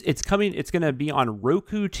 It's coming. It's going to be on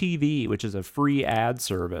Roku TV, which is a free ad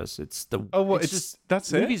service. It's the. Oh, well,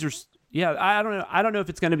 that's movies are. Yeah, I don't know. I don't know if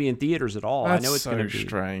it's going to be in theaters at all. That's I know it's so going to be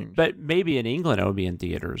strange. but maybe in England it will be in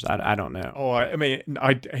theaters. I don't know. Oh, I mean,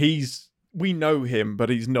 we know him, but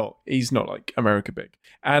he's not like America big.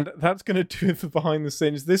 And that's going to do it for Behind the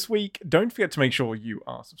Scenes this week. Don't forget to make sure you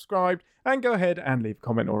are subscribed and go ahead and leave a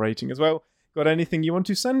comment or rating as well. Got anything you want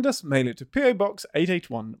to send us? Mail it to PO Box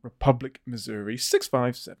 881, Republic, Missouri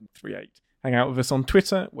 65738. Hang out with us on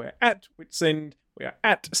Twitter. We're at Whitsind. We are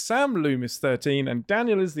at SamLoomis13, and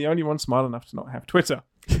Daniel is the only one smart enough to not have Twitter.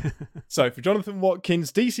 So for Jonathan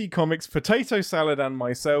Watkins, DC Comics, Potato Salad, and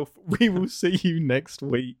myself, we will see you next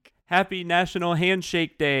week. Happy National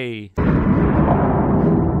Handshake Day.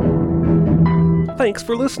 Thanks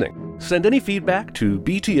for listening. Send any feedback to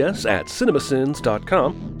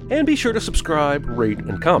bts@cinemasins.com and be sure to subscribe, rate,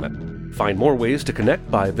 and comment. Find more ways to connect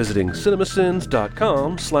by visiting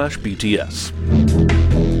cinemasins.com/BTS.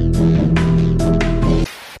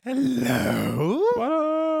 Hello. What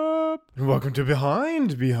up? And welcome to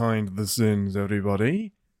Behind the Sins,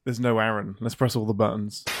 everybody. There's no Aaron. Let's press all the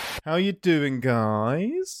buttons. How you doing,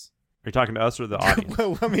 guys? Are you talking to us or the audience?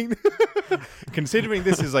 Well, I mean, considering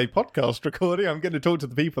this is a podcast recording, I'm going to talk to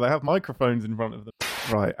the people that have microphones in front of them.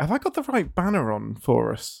 Right. Have I got the right banner on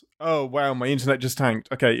for us? Oh, wow. My internet just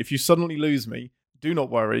tanked. Okay. If you suddenly lose me, do not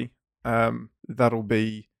worry. That'll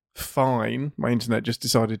be fine. My internet just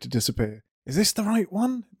decided to disappear. Is this the right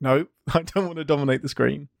one? No. I don't want to dominate the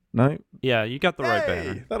screen. No. Yeah, you got the right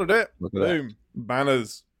banner. That'll do it. Look at Boom.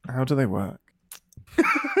 Banners. How do they work?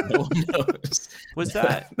 No one knows. Was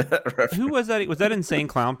that who was that? Was that Insane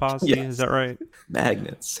Clown Posse? Yes. Is that right?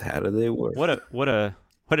 Magnets. How do they work? What an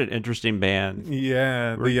interesting band.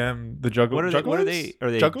 Yeah, the Juggalos. What are they? Are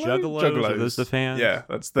they Juggalos? Are those the fans? Yeah,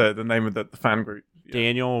 that's the name of the fan group. Yeah.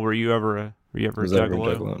 Daniel, were you ever a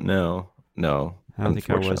Juggalo? No. I don't think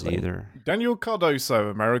I was either. Daniel Cardoso,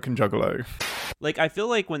 American Juggalo. Like, I feel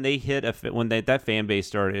like when they hit that fan base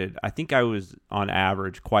started, I think I was on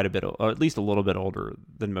average quite a bit, or at least a little bit older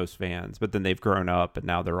than most fans. But then they've grown up, and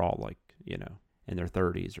now they're all like, in their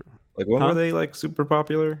 30s. Or like, when were they like super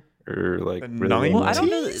popular? Or like, really? Well, I don't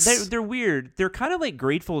know. They're weird. They're kind of like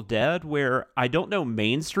Grateful Dead, where I don't know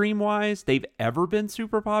mainstream wise they've ever been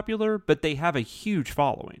super popular, but they have a huge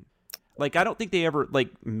following. Like, I don't think they ever, like,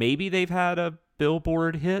 maybe they've had a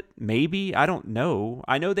Billboard hit, maybe, I don't know.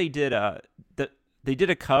 I know they did a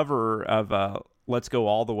cover of Let's Go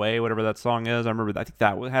All the Way, whatever that song is. I think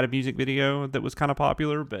that had a music video that was kind of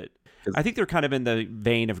popular, but I think they're kind of in the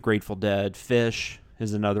vein of Grateful Dead. Fish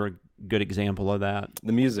is another good example of that.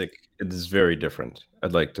 The music is very different.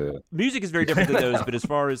 Music is very different than those, but as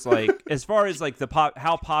far as the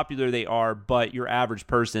how popular they are, but your average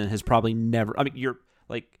person has probably never, I mean, you're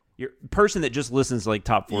like your person that just listens to like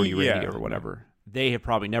top 40 Yeah. radio or whatever, they have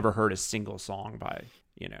probably never heard a single song by,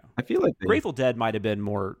 I feel like Grateful Dead might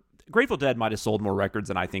have sold more records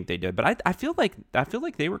than I think they did, but I feel like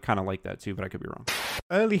they were kind of like that too, but I could be wrong.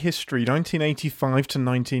 Early history, 1985 to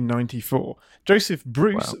 1994. Joseph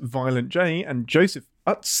Bruce, Violent J, and Joseph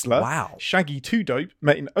Utzler, Shaggy 2 Dope,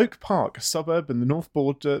 met in Oak Park, a suburb in the north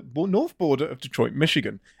border of Detroit,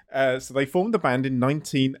 Michigan. So they formed the band in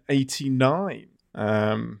 1989.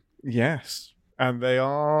 Yes. And they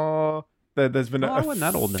are... There's been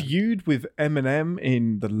a feud with Eminem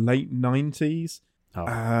in the late 90s.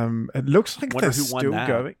 Oh. It looks like Wonder they're who won still that.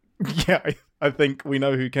 going. Yeah, I think we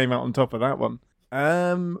know who came out on top of that one.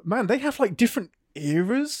 Man, they have like different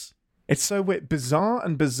eras. It's so weird. Bizarre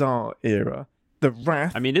and Bizarre era. The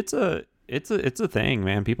Wrath. I mean, it's a thing,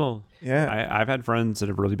 man. People. Yeah. I've had friends that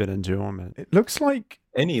have really been into them. It looks like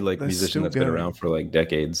any like musician that's been around for like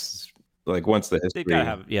decades. Like once the history, they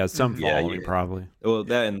gotta have some following probably. Well,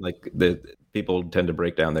 that and like the people tend to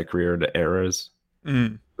break down their career into eras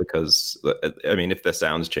because I mean, if the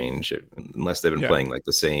sounds change, unless they've been playing like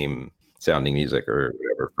the same sounding music or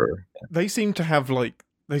whatever, they seem to have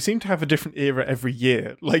a different era every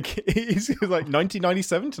year. Like it's like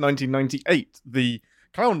 1997 to 1998, the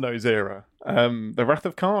Clown Nose era, the Wrath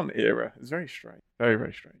of Khan era. It's very strange. Very,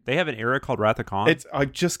 very strange. They have an era called Wrath of Khan? I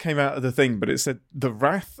just came out of the thing, but it said the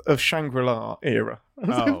Wrath of Shangri-La era. I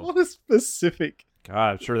was like, what a specific...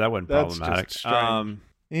 God, I'm sure that wasn't problematic. Just strange.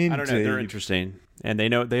 I don't know. They're interesting. And they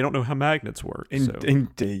don't know how magnets work.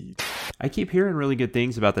 Indeed. I keep hearing really good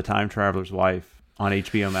things about The Time Traveler's Wife on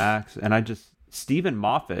HBO Max, and Stephen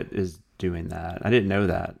Moffat is doing that. I didn't know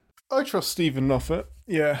that. I trust Stephen Moffat.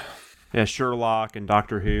 Yeah. Yeah, Sherlock and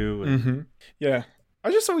Doctor Who. And... Yeah.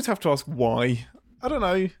 I just always have to ask why. I don't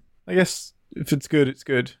know. I guess if it's good, it's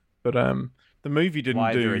good. But the movie didn't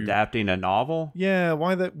why they're adapting a novel? Yeah,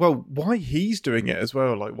 why he's doing it as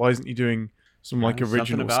well. Like, why isn't he doing some like original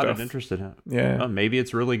something about stuff? It interested him. Yeah. Well, maybe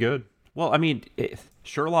it's really good. Well, I mean,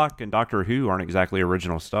 Sherlock and Doctor Who aren't exactly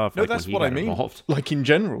original stuff. No, that's what I mean. Like in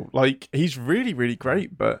general, like he's really, really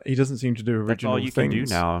great, but he doesn't seem to do original things. That's all you can do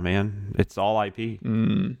now, man. It's all IP.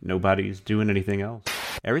 Nobody's doing anything else.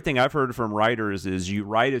 Everything I've heard from writers is you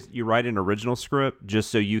write an original script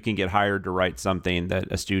just so you can get hired to write something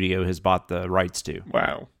that a studio has bought the rights to.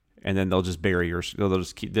 Wow. And then they'll just bury they'll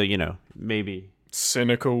just keep maybe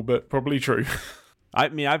cynical, but probably true. I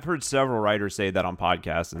mean, I've heard several writers say that on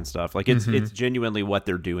podcasts and stuff. Like it's genuinely what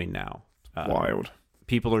they're doing now. Wild.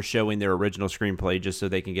 People are showing their original screenplay just so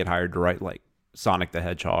they can get hired to write like Sonic the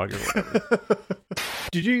Hedgehog or whatever.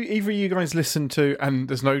 Did either of you guys listen to, and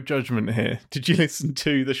there's no judgment here, did you listen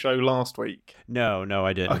to the show last week? No,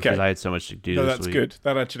 I didn't. Okay. Because I had so much to do this week. That's good.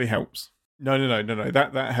 That actually helps. No.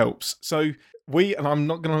 That helps. So and I'm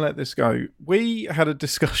not going to let this go, we had a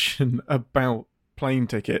discussion about plane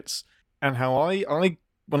tickets and how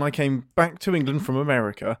when I came back to England from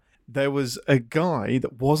America, there was a guy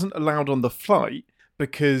that wasn't allowed on the flight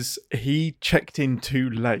because he checked in too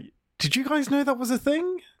late. Did you guys know that was a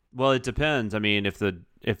thing? Well, it depends. I mean,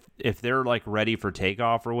 if they're like ready for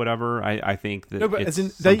takeoff or whatever, I think that. No, but as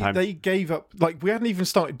in they gave up. Like we hadn't even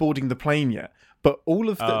started boarding the plane yet, but all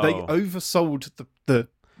of they oversold the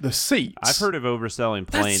seats. I've heard of overselling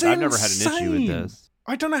planes. I've never had an issue with this.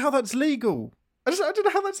 I don't know how that's legal. I don't know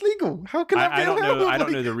how that's legal. How can that be? I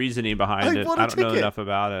don't know the reasoning behind it. I don't know enough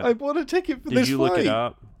about it. I bought a ticket for this flight. Did you look it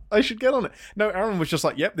up? I should get on it. No, Aaron was just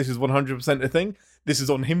like, yep, this is 100% a thing. This is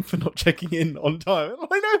on him for not checking in on time. I'm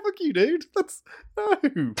like, no, fuck you, dude.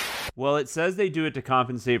 No. Well, it says they do it to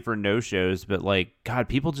compensate for no-shows, but like, God,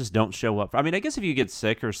 people just don't show up. I mean, I guess if you get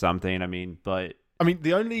sick or something, but... I mean,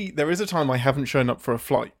 there is a time I haven't shown up for a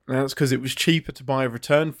flight. And that's because it was cheaper to buy a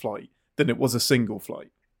return flight than it was a single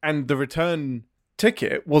flight. And the return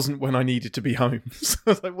ticket wasn't when I needed to be home. So I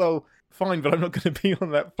was like, well, fine, but I'm not going to be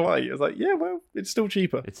on that flight. I was like, yeah, well, it's still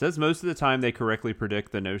cheaper. It says most of the time they correctly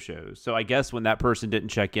predict the no-shows. So I guess when that person didn't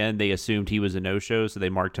check in, they assumed he was a no-show, so they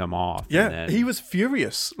marked him off. Yeah, he was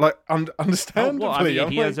furious. Like, understandably. Well, I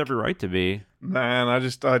mean, he has every right to be. Man, I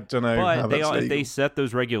don't know. But if they set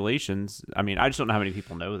those regulations, I mean, I just don't know how many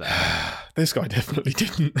people know that. This guy definitely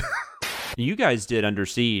didn't. You guys did Under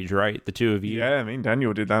Siege, right? The two of you. Yeah, I mean,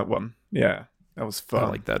 Daniel did that one. Yeah, that was fun. I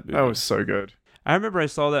like that movie. That was so good. I remember I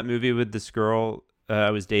saw that movie with this girl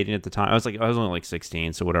I was dating at the time. I was only like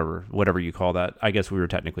 16, so whatever you call that. I guess we were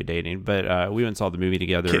technically dating, but we went and saw the movie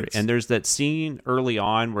together. Kids. And there's that scene early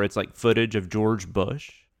on where it's like footage of George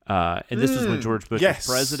Bush. And this was when George Bush was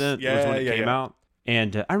president. Was when it came out.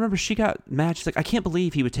 And I remember she got mad. She's like, I can't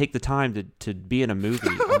believe he would take the time to be in a movie.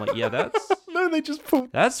 I'm like, yeah, that's... No, No, they just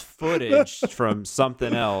pulled. That's footage from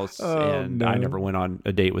something else, and no. I never went on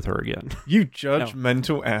a date with her again. You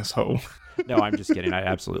judgmental asshole. No, I'm just kidding. I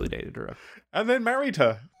absolutely dated her. And then married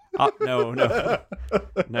her. No.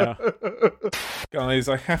 Guys,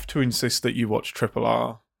 I have to insist that you watch Triple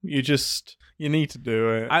R. You need to do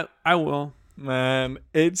it. I will. Man,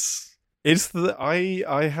 it's that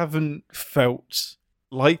I haven't felt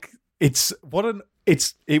like it's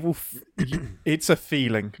a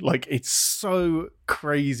feeling. Like, it's so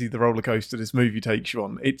crazy, the roller coaster this movie takes you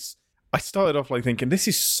on. I started off like thinking this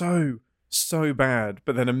is so bad,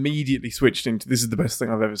 but then immediately switched into this is the best thing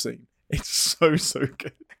I've ever seen. It's so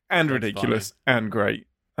good and that's ridiculous funny. And great.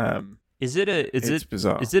 It's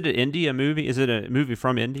bizarre. Is it an India movie? Is it a movie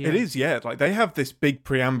from India? It is, yeah. Like, they have this big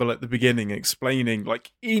preamble at the beginning explaining,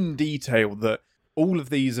 like, in detail that all of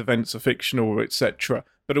these events are fictional, etc.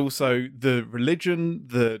 But also the religion,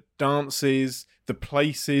 the dances, the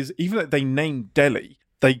places, even though they name Delhi,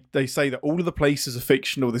 they say that all of the places are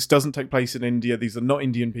fictional. This doesn't take place in India. These are not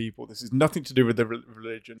Indian people. This is nothing to do with the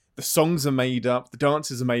religion. The songs are made up. The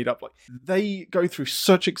dances are made up. Like, they go through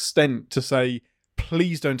such extent to say,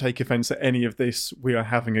 please don't take offense at any of this. We are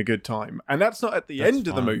having a good time. And that's not at the end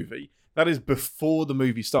of the movie. That is before the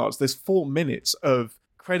movie starts. There's 4 minutes of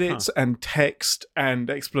credits and text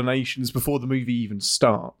and explanations before the movie even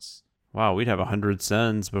starts. Wow, we'd have 100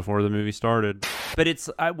 sins before the movie started. But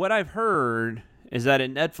what I've heard is that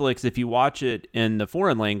in Netflix, if you watch it in the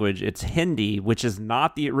foreign language, it's Hindi, which is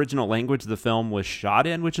not the original language the film was shot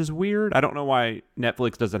in, which is weird. I don't know why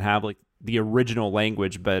Netflix doesn't have like the original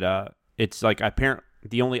language, but it's like apparently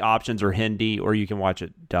the only options are Hindi, or you can watch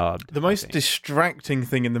it dubbed. The most distracting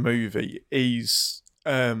thing in the movie is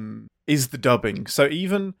the dubbing. So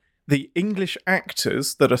even the English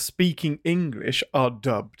actors that are speaking English are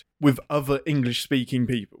dubbed with other English-speaking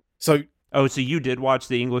people. So you did watch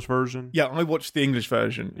the English version? Yeah, I watched the English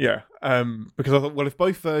version. Yeah, because I thought, well, if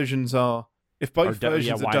both versions are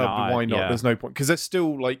dubbed, why not? Yeah. There's no point, because there's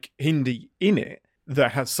still like Hindi in it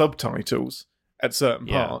that has subtitles at certain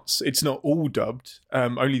parts. It's not all dubbed.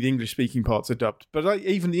 Only the English-speaking parts are dubbed. But like,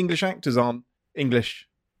 even the English actors aren't English.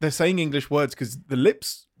 They're saying English words because the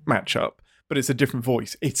lips match up, but it's a different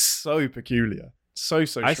voice. It's so peculiar. So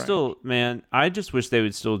strange. I just wish they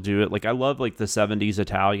would still do it. Like, I love like the 70s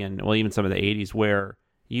Italian, well, even some of the 80s, where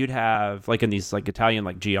you'd have like in these like Italian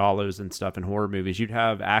like giallos and stuff in horror movies, you'd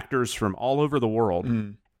have actors from all over the world,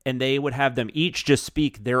 and they would have them each just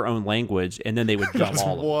speak their own language, and then they would dub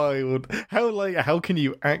all of them. Wild. How can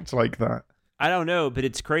you act like that? I don't know, but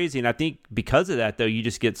it's crazy. And I think because of that, though, you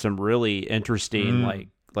just get some really interesting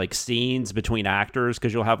like scenes between actors,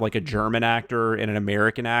 because you'll have like a German actor and an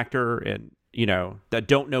American actor, and that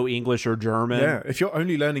don't know English or German. Yeah, if you're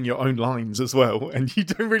only learning your own lines as well, and you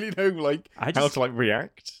don't really know how to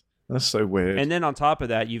react. That's so weird. And then on top of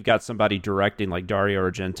that, you've got somebody directing like Dario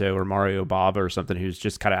Argento or Mario Bava or something who's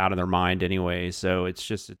just kind of out of their mind anyway. So it's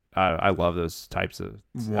just, I love those types of...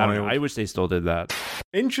 I don't know, I wish they still did that.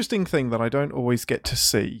 Interesting thing that I don't always get to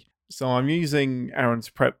see. So I'm using Aaron's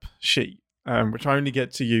prep sheet, which I only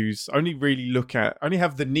get to use, only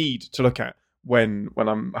have the need to look at when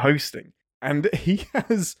I'm hosting. And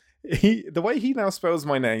the way he now spells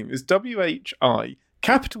my name is WHI,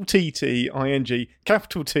 capital TTING,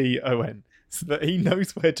 capital TON, so that he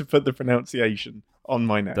knows where to put the pronunciation on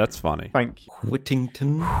my name. That's funny. Thank you.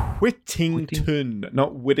 Whittington,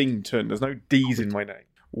 not Whittington. There's no D's in my name.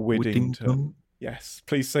 Whittington. Yes.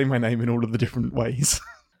 Please say my name in all of the different ways.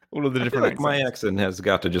 All of the different accents. My accent has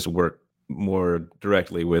got to just work more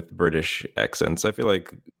directly with British accents. I feel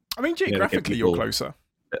like... I mean, geographically, you're closer.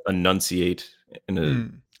 Enunciate in a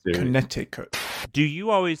Connecticut.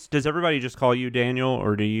 Does everybody just call you Daniel,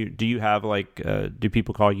 or do you have like do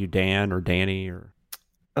people call you Dan or Danny or?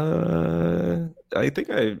 I think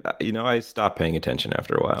I stopped paying attention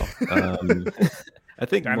after a while. I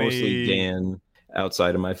think Danny. Mostly Dan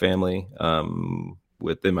outside of my family.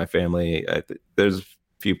 Within my family, there's a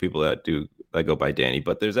few people that go by Danny,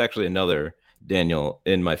 but there's actually another Daniel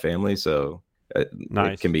in my family, so.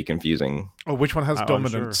 Nice. It can be confusing. Oh, which one has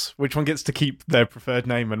dominance? Sure. Which one gets to keep their preferred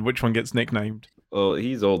name, and which one gets nicknamed? Well,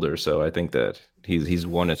 he's older, so I think that he's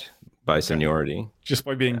won it by seniority. Just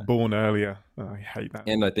by being born earlier. Oh, I hate that.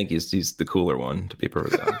 And I think he's the cooler one, to be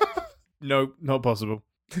perfectly honest. No, not possible.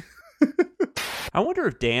 I wonder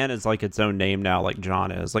if Dan is like its own name now, like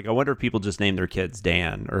John is. Like, I wonder if people just name their kids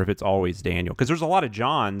Dan, or if it's always Daniel. Because there's a lot of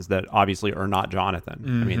Johns that obviously are not Jonathan.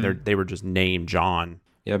 Mm-hmm. I mean, they were just named John.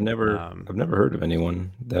 Yeah, I've never heard of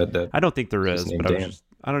anyone that I don't think there is, but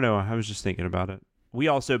I don't know. I was just thinking about it. We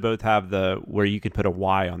also both have where you could put a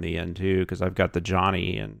Y on the end too, because I've got the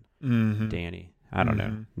Johnny and Danny. I don't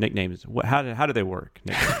know. Nicknames. How do they work?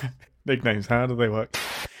 Nicknames. How do they work?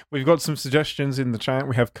 We've got some suggestions in the chat.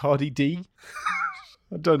 We have Cardi D.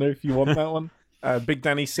 I don't know if you want that one. Big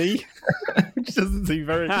Danny C, which doesn't seem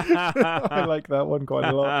very... I like that one quite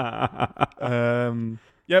a lot.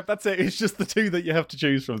 Yep, that's it. It's just the two that you have to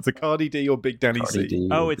choose from. It's a Cardi D or Big Danny C.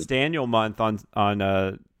 Oh, it's Daniel month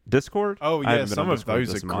on Discord? Oh, yeah, some of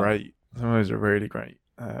those are great. Some of those are really great.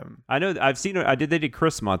 I know, I've seen it. They did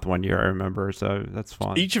Chris month one year, I remember, so that's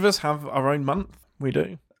fun. Each of us have our own month. We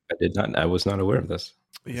do. I was not aware of this.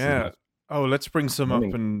 Yeah. Oh, let's bring some up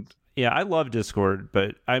and... Yeah, I love Discord,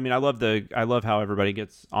 but I mean, I love how everybody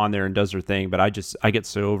gets on there and does their thing, but I get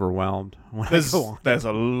so overwhelmed when I go on. There's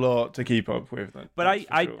a lot to keep up with. But I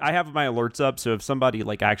have my alerts up, so if somebody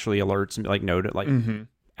like actually alerts me, like note it, like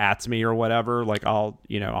ats me or whatever, like I'll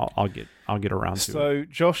get around to it. So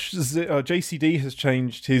Josh JCD has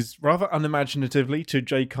changed his rather unimaginatively to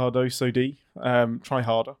J Cardoso D. Try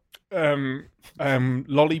harder.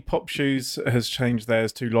 Lollipop Shoes has changed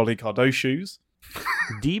theirs to Lolly Cardo Shoes.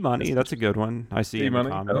 D Money, that's a good one. I see.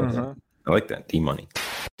 D-Money. I like that. D Money.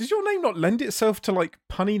 Does your name not lend itself to like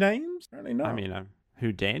punny names? Apparently not. I mean,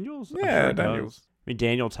 who Daniels? Yeah, sure Daniels. I mean,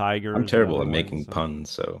 Daniel Tiger. I'm terrible at making puns,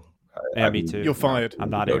 so. Me too. You're fired. I'm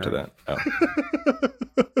not go to that. Oh.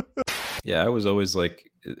 Yeah, I was always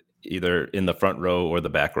like either in the front row or the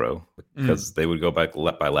back row because they would go by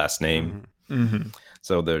last name.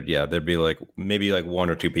 So there'd be like maybe like one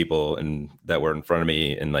or two people that were in front of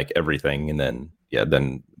me in like everything, and then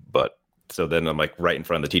so then I'm like right in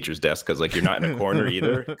front of the teacher's desk because like you're not in a corner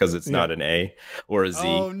either because it's not an A or a Z.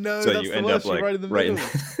 Oh no! So that's you the end worst. up like You're right in the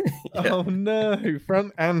middle. Oh no!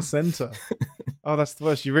 Front and center. Oh, that's the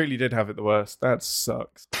worst. You really did have it the worst. That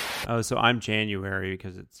sucks. Oh, so I'm January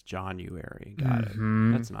because it's January. Got it.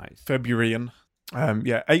 That's nice. Februaryan.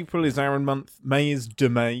 April is Aaron month. May is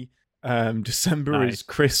DeMay. December is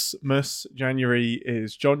Christmas. January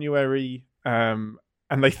is January.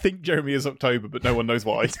 And they think Jeremy is October, but no one knows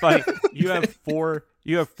why. It's like you have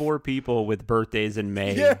four people with birthdays in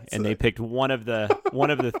May, and they picked one of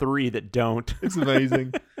the three that don't. It's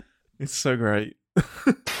amazing. It's so great.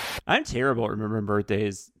 I'm terrible at remembering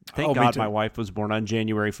birthdays. Thank God my wife was born on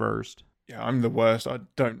January 1st. Yeah, I'm the worst. I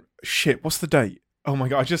don't... Shit, what's the date? Oh my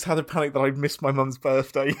God, I just had a panic that I missed my mum's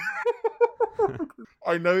birthday.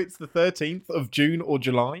 I know it's the 13th of June or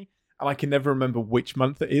July, and I can never remember which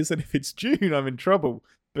month it is, and if it's June, I'm in trouble,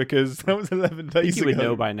 because that was 11 days ago. You would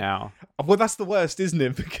know by now. Well, that's the worst, isn't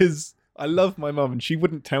it? Because I love my mum, and she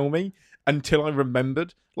wouldn't tell me until I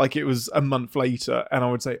remembered, like it was a month later, and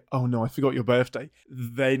I would say, oh no, I forgot your birthday.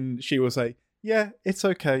 Then she will say, yeah, it's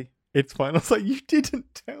okay. It's fine. I was like, you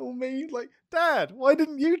didn't tell me? Like, Dad, why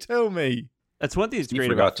didn't you tell me? That's one thing that's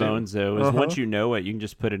great about phones, though, is once you know it, you can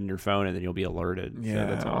just put it in your phone and then you'll be alerted. Yeah, so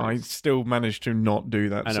that's I still managed to not do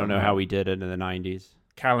that. I don't know how we did it in the 90s.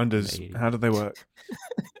 Calendars, how do they work?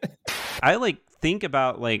 I like think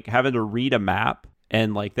about like having to read a map,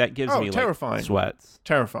 and like that gives me terrifying. Like sweats.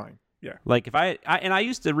 Terrifying. Yeah. Like if I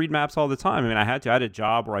used to read maps all the time. I mean, I had a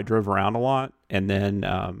job where I drove around a lot, and then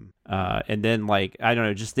like I don't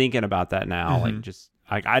know, just thinking about that now, like just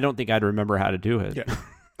I don't think I'd remember how to do it. Yeah.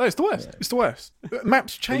 No, it's the worst. It's the worst.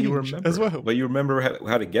 Maps change as well. But you remember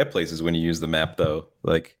how to get places when you use the map, though.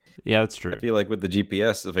 Like, yeah, that's true. I feel like with the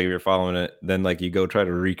GPS, if you're following it, then like you go try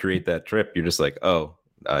to recreate that trip, you're just like, oh,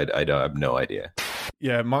 I have no idea.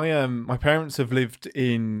 Yeah, my parents have lived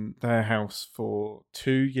in their house for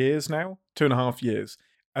 2 years now, 2.5 years.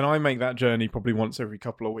 And I make that journey probably once every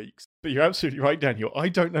couple of weeks. But you're absolutely right, Daniel. I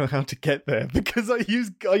don't know how to get there because I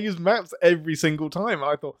use maps every single time.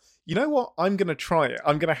 I thought, you know what? I'm going to try it.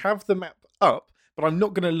 I'm going to have the map up, but I'm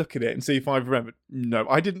not going to look at it and see if I've remembered. No,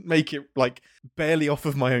 I didn't make it like barely off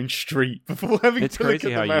of my own street before having to look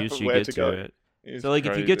at the map of where to go. It. So like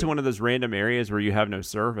if you get to one of those random areas where you have no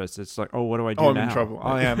service, it's like, oh, what do I do now? I'm in trouble.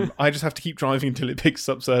 I am. I just have to keep driving until it picks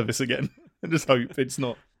up service again and just hope it's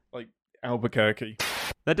not like Albuquerque.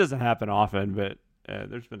 That doesn't happen often, but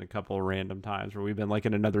there's been a couple of random times where we've been like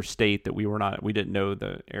in another state that we didn't know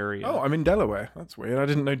the area. Oh, I'm in Delaware. That's weird. I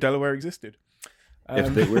didn't know Delaware existed.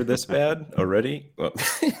 If they were this bad already, well,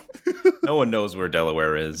 no one knows where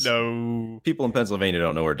Delaware is. No. People in Pennsylvania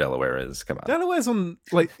don't know where Delaware is. Come on. Delaware's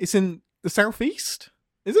it's in the southeast,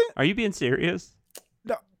 is it? Are you being serious?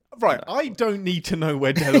 No. Right, I don't need to know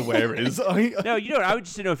where Delaware is. No, you don't. I would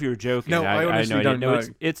just know if you were joking. No, I honestly don't know.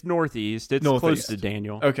 It's northeast. It's close to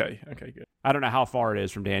Daniel. Okay, good. I don't know how far it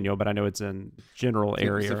is from Daniel, but I know it's in general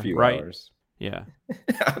area. It's a few right? hours. Yeah.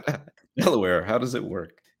 Delaware, how does it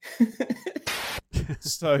work?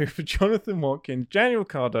 So for Jonathan Watkins, Daniel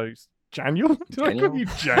Cardos. Daniel? Did I call you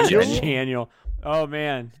Daniel? Daniel. Oh,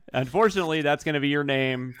 man. Unfortunately, that's going to be your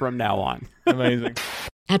name from now on. Amazing.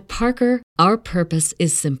 At Parker, our purpose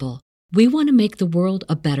is simple. We want to make the world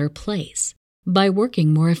a better place by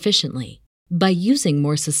working more efficiently, by using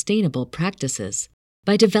more sustainable practices,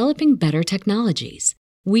 by developing better technologies.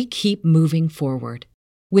 We keep moving forward.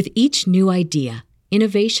 With each new idea,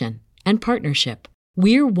 innovation, and partnership,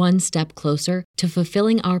 we're one step closer to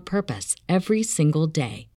fulfilling our purpose every single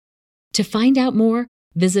day. To find out more,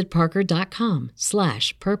 visit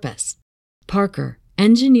parker.com/purpose. Parker,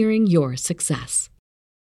 engineering your success.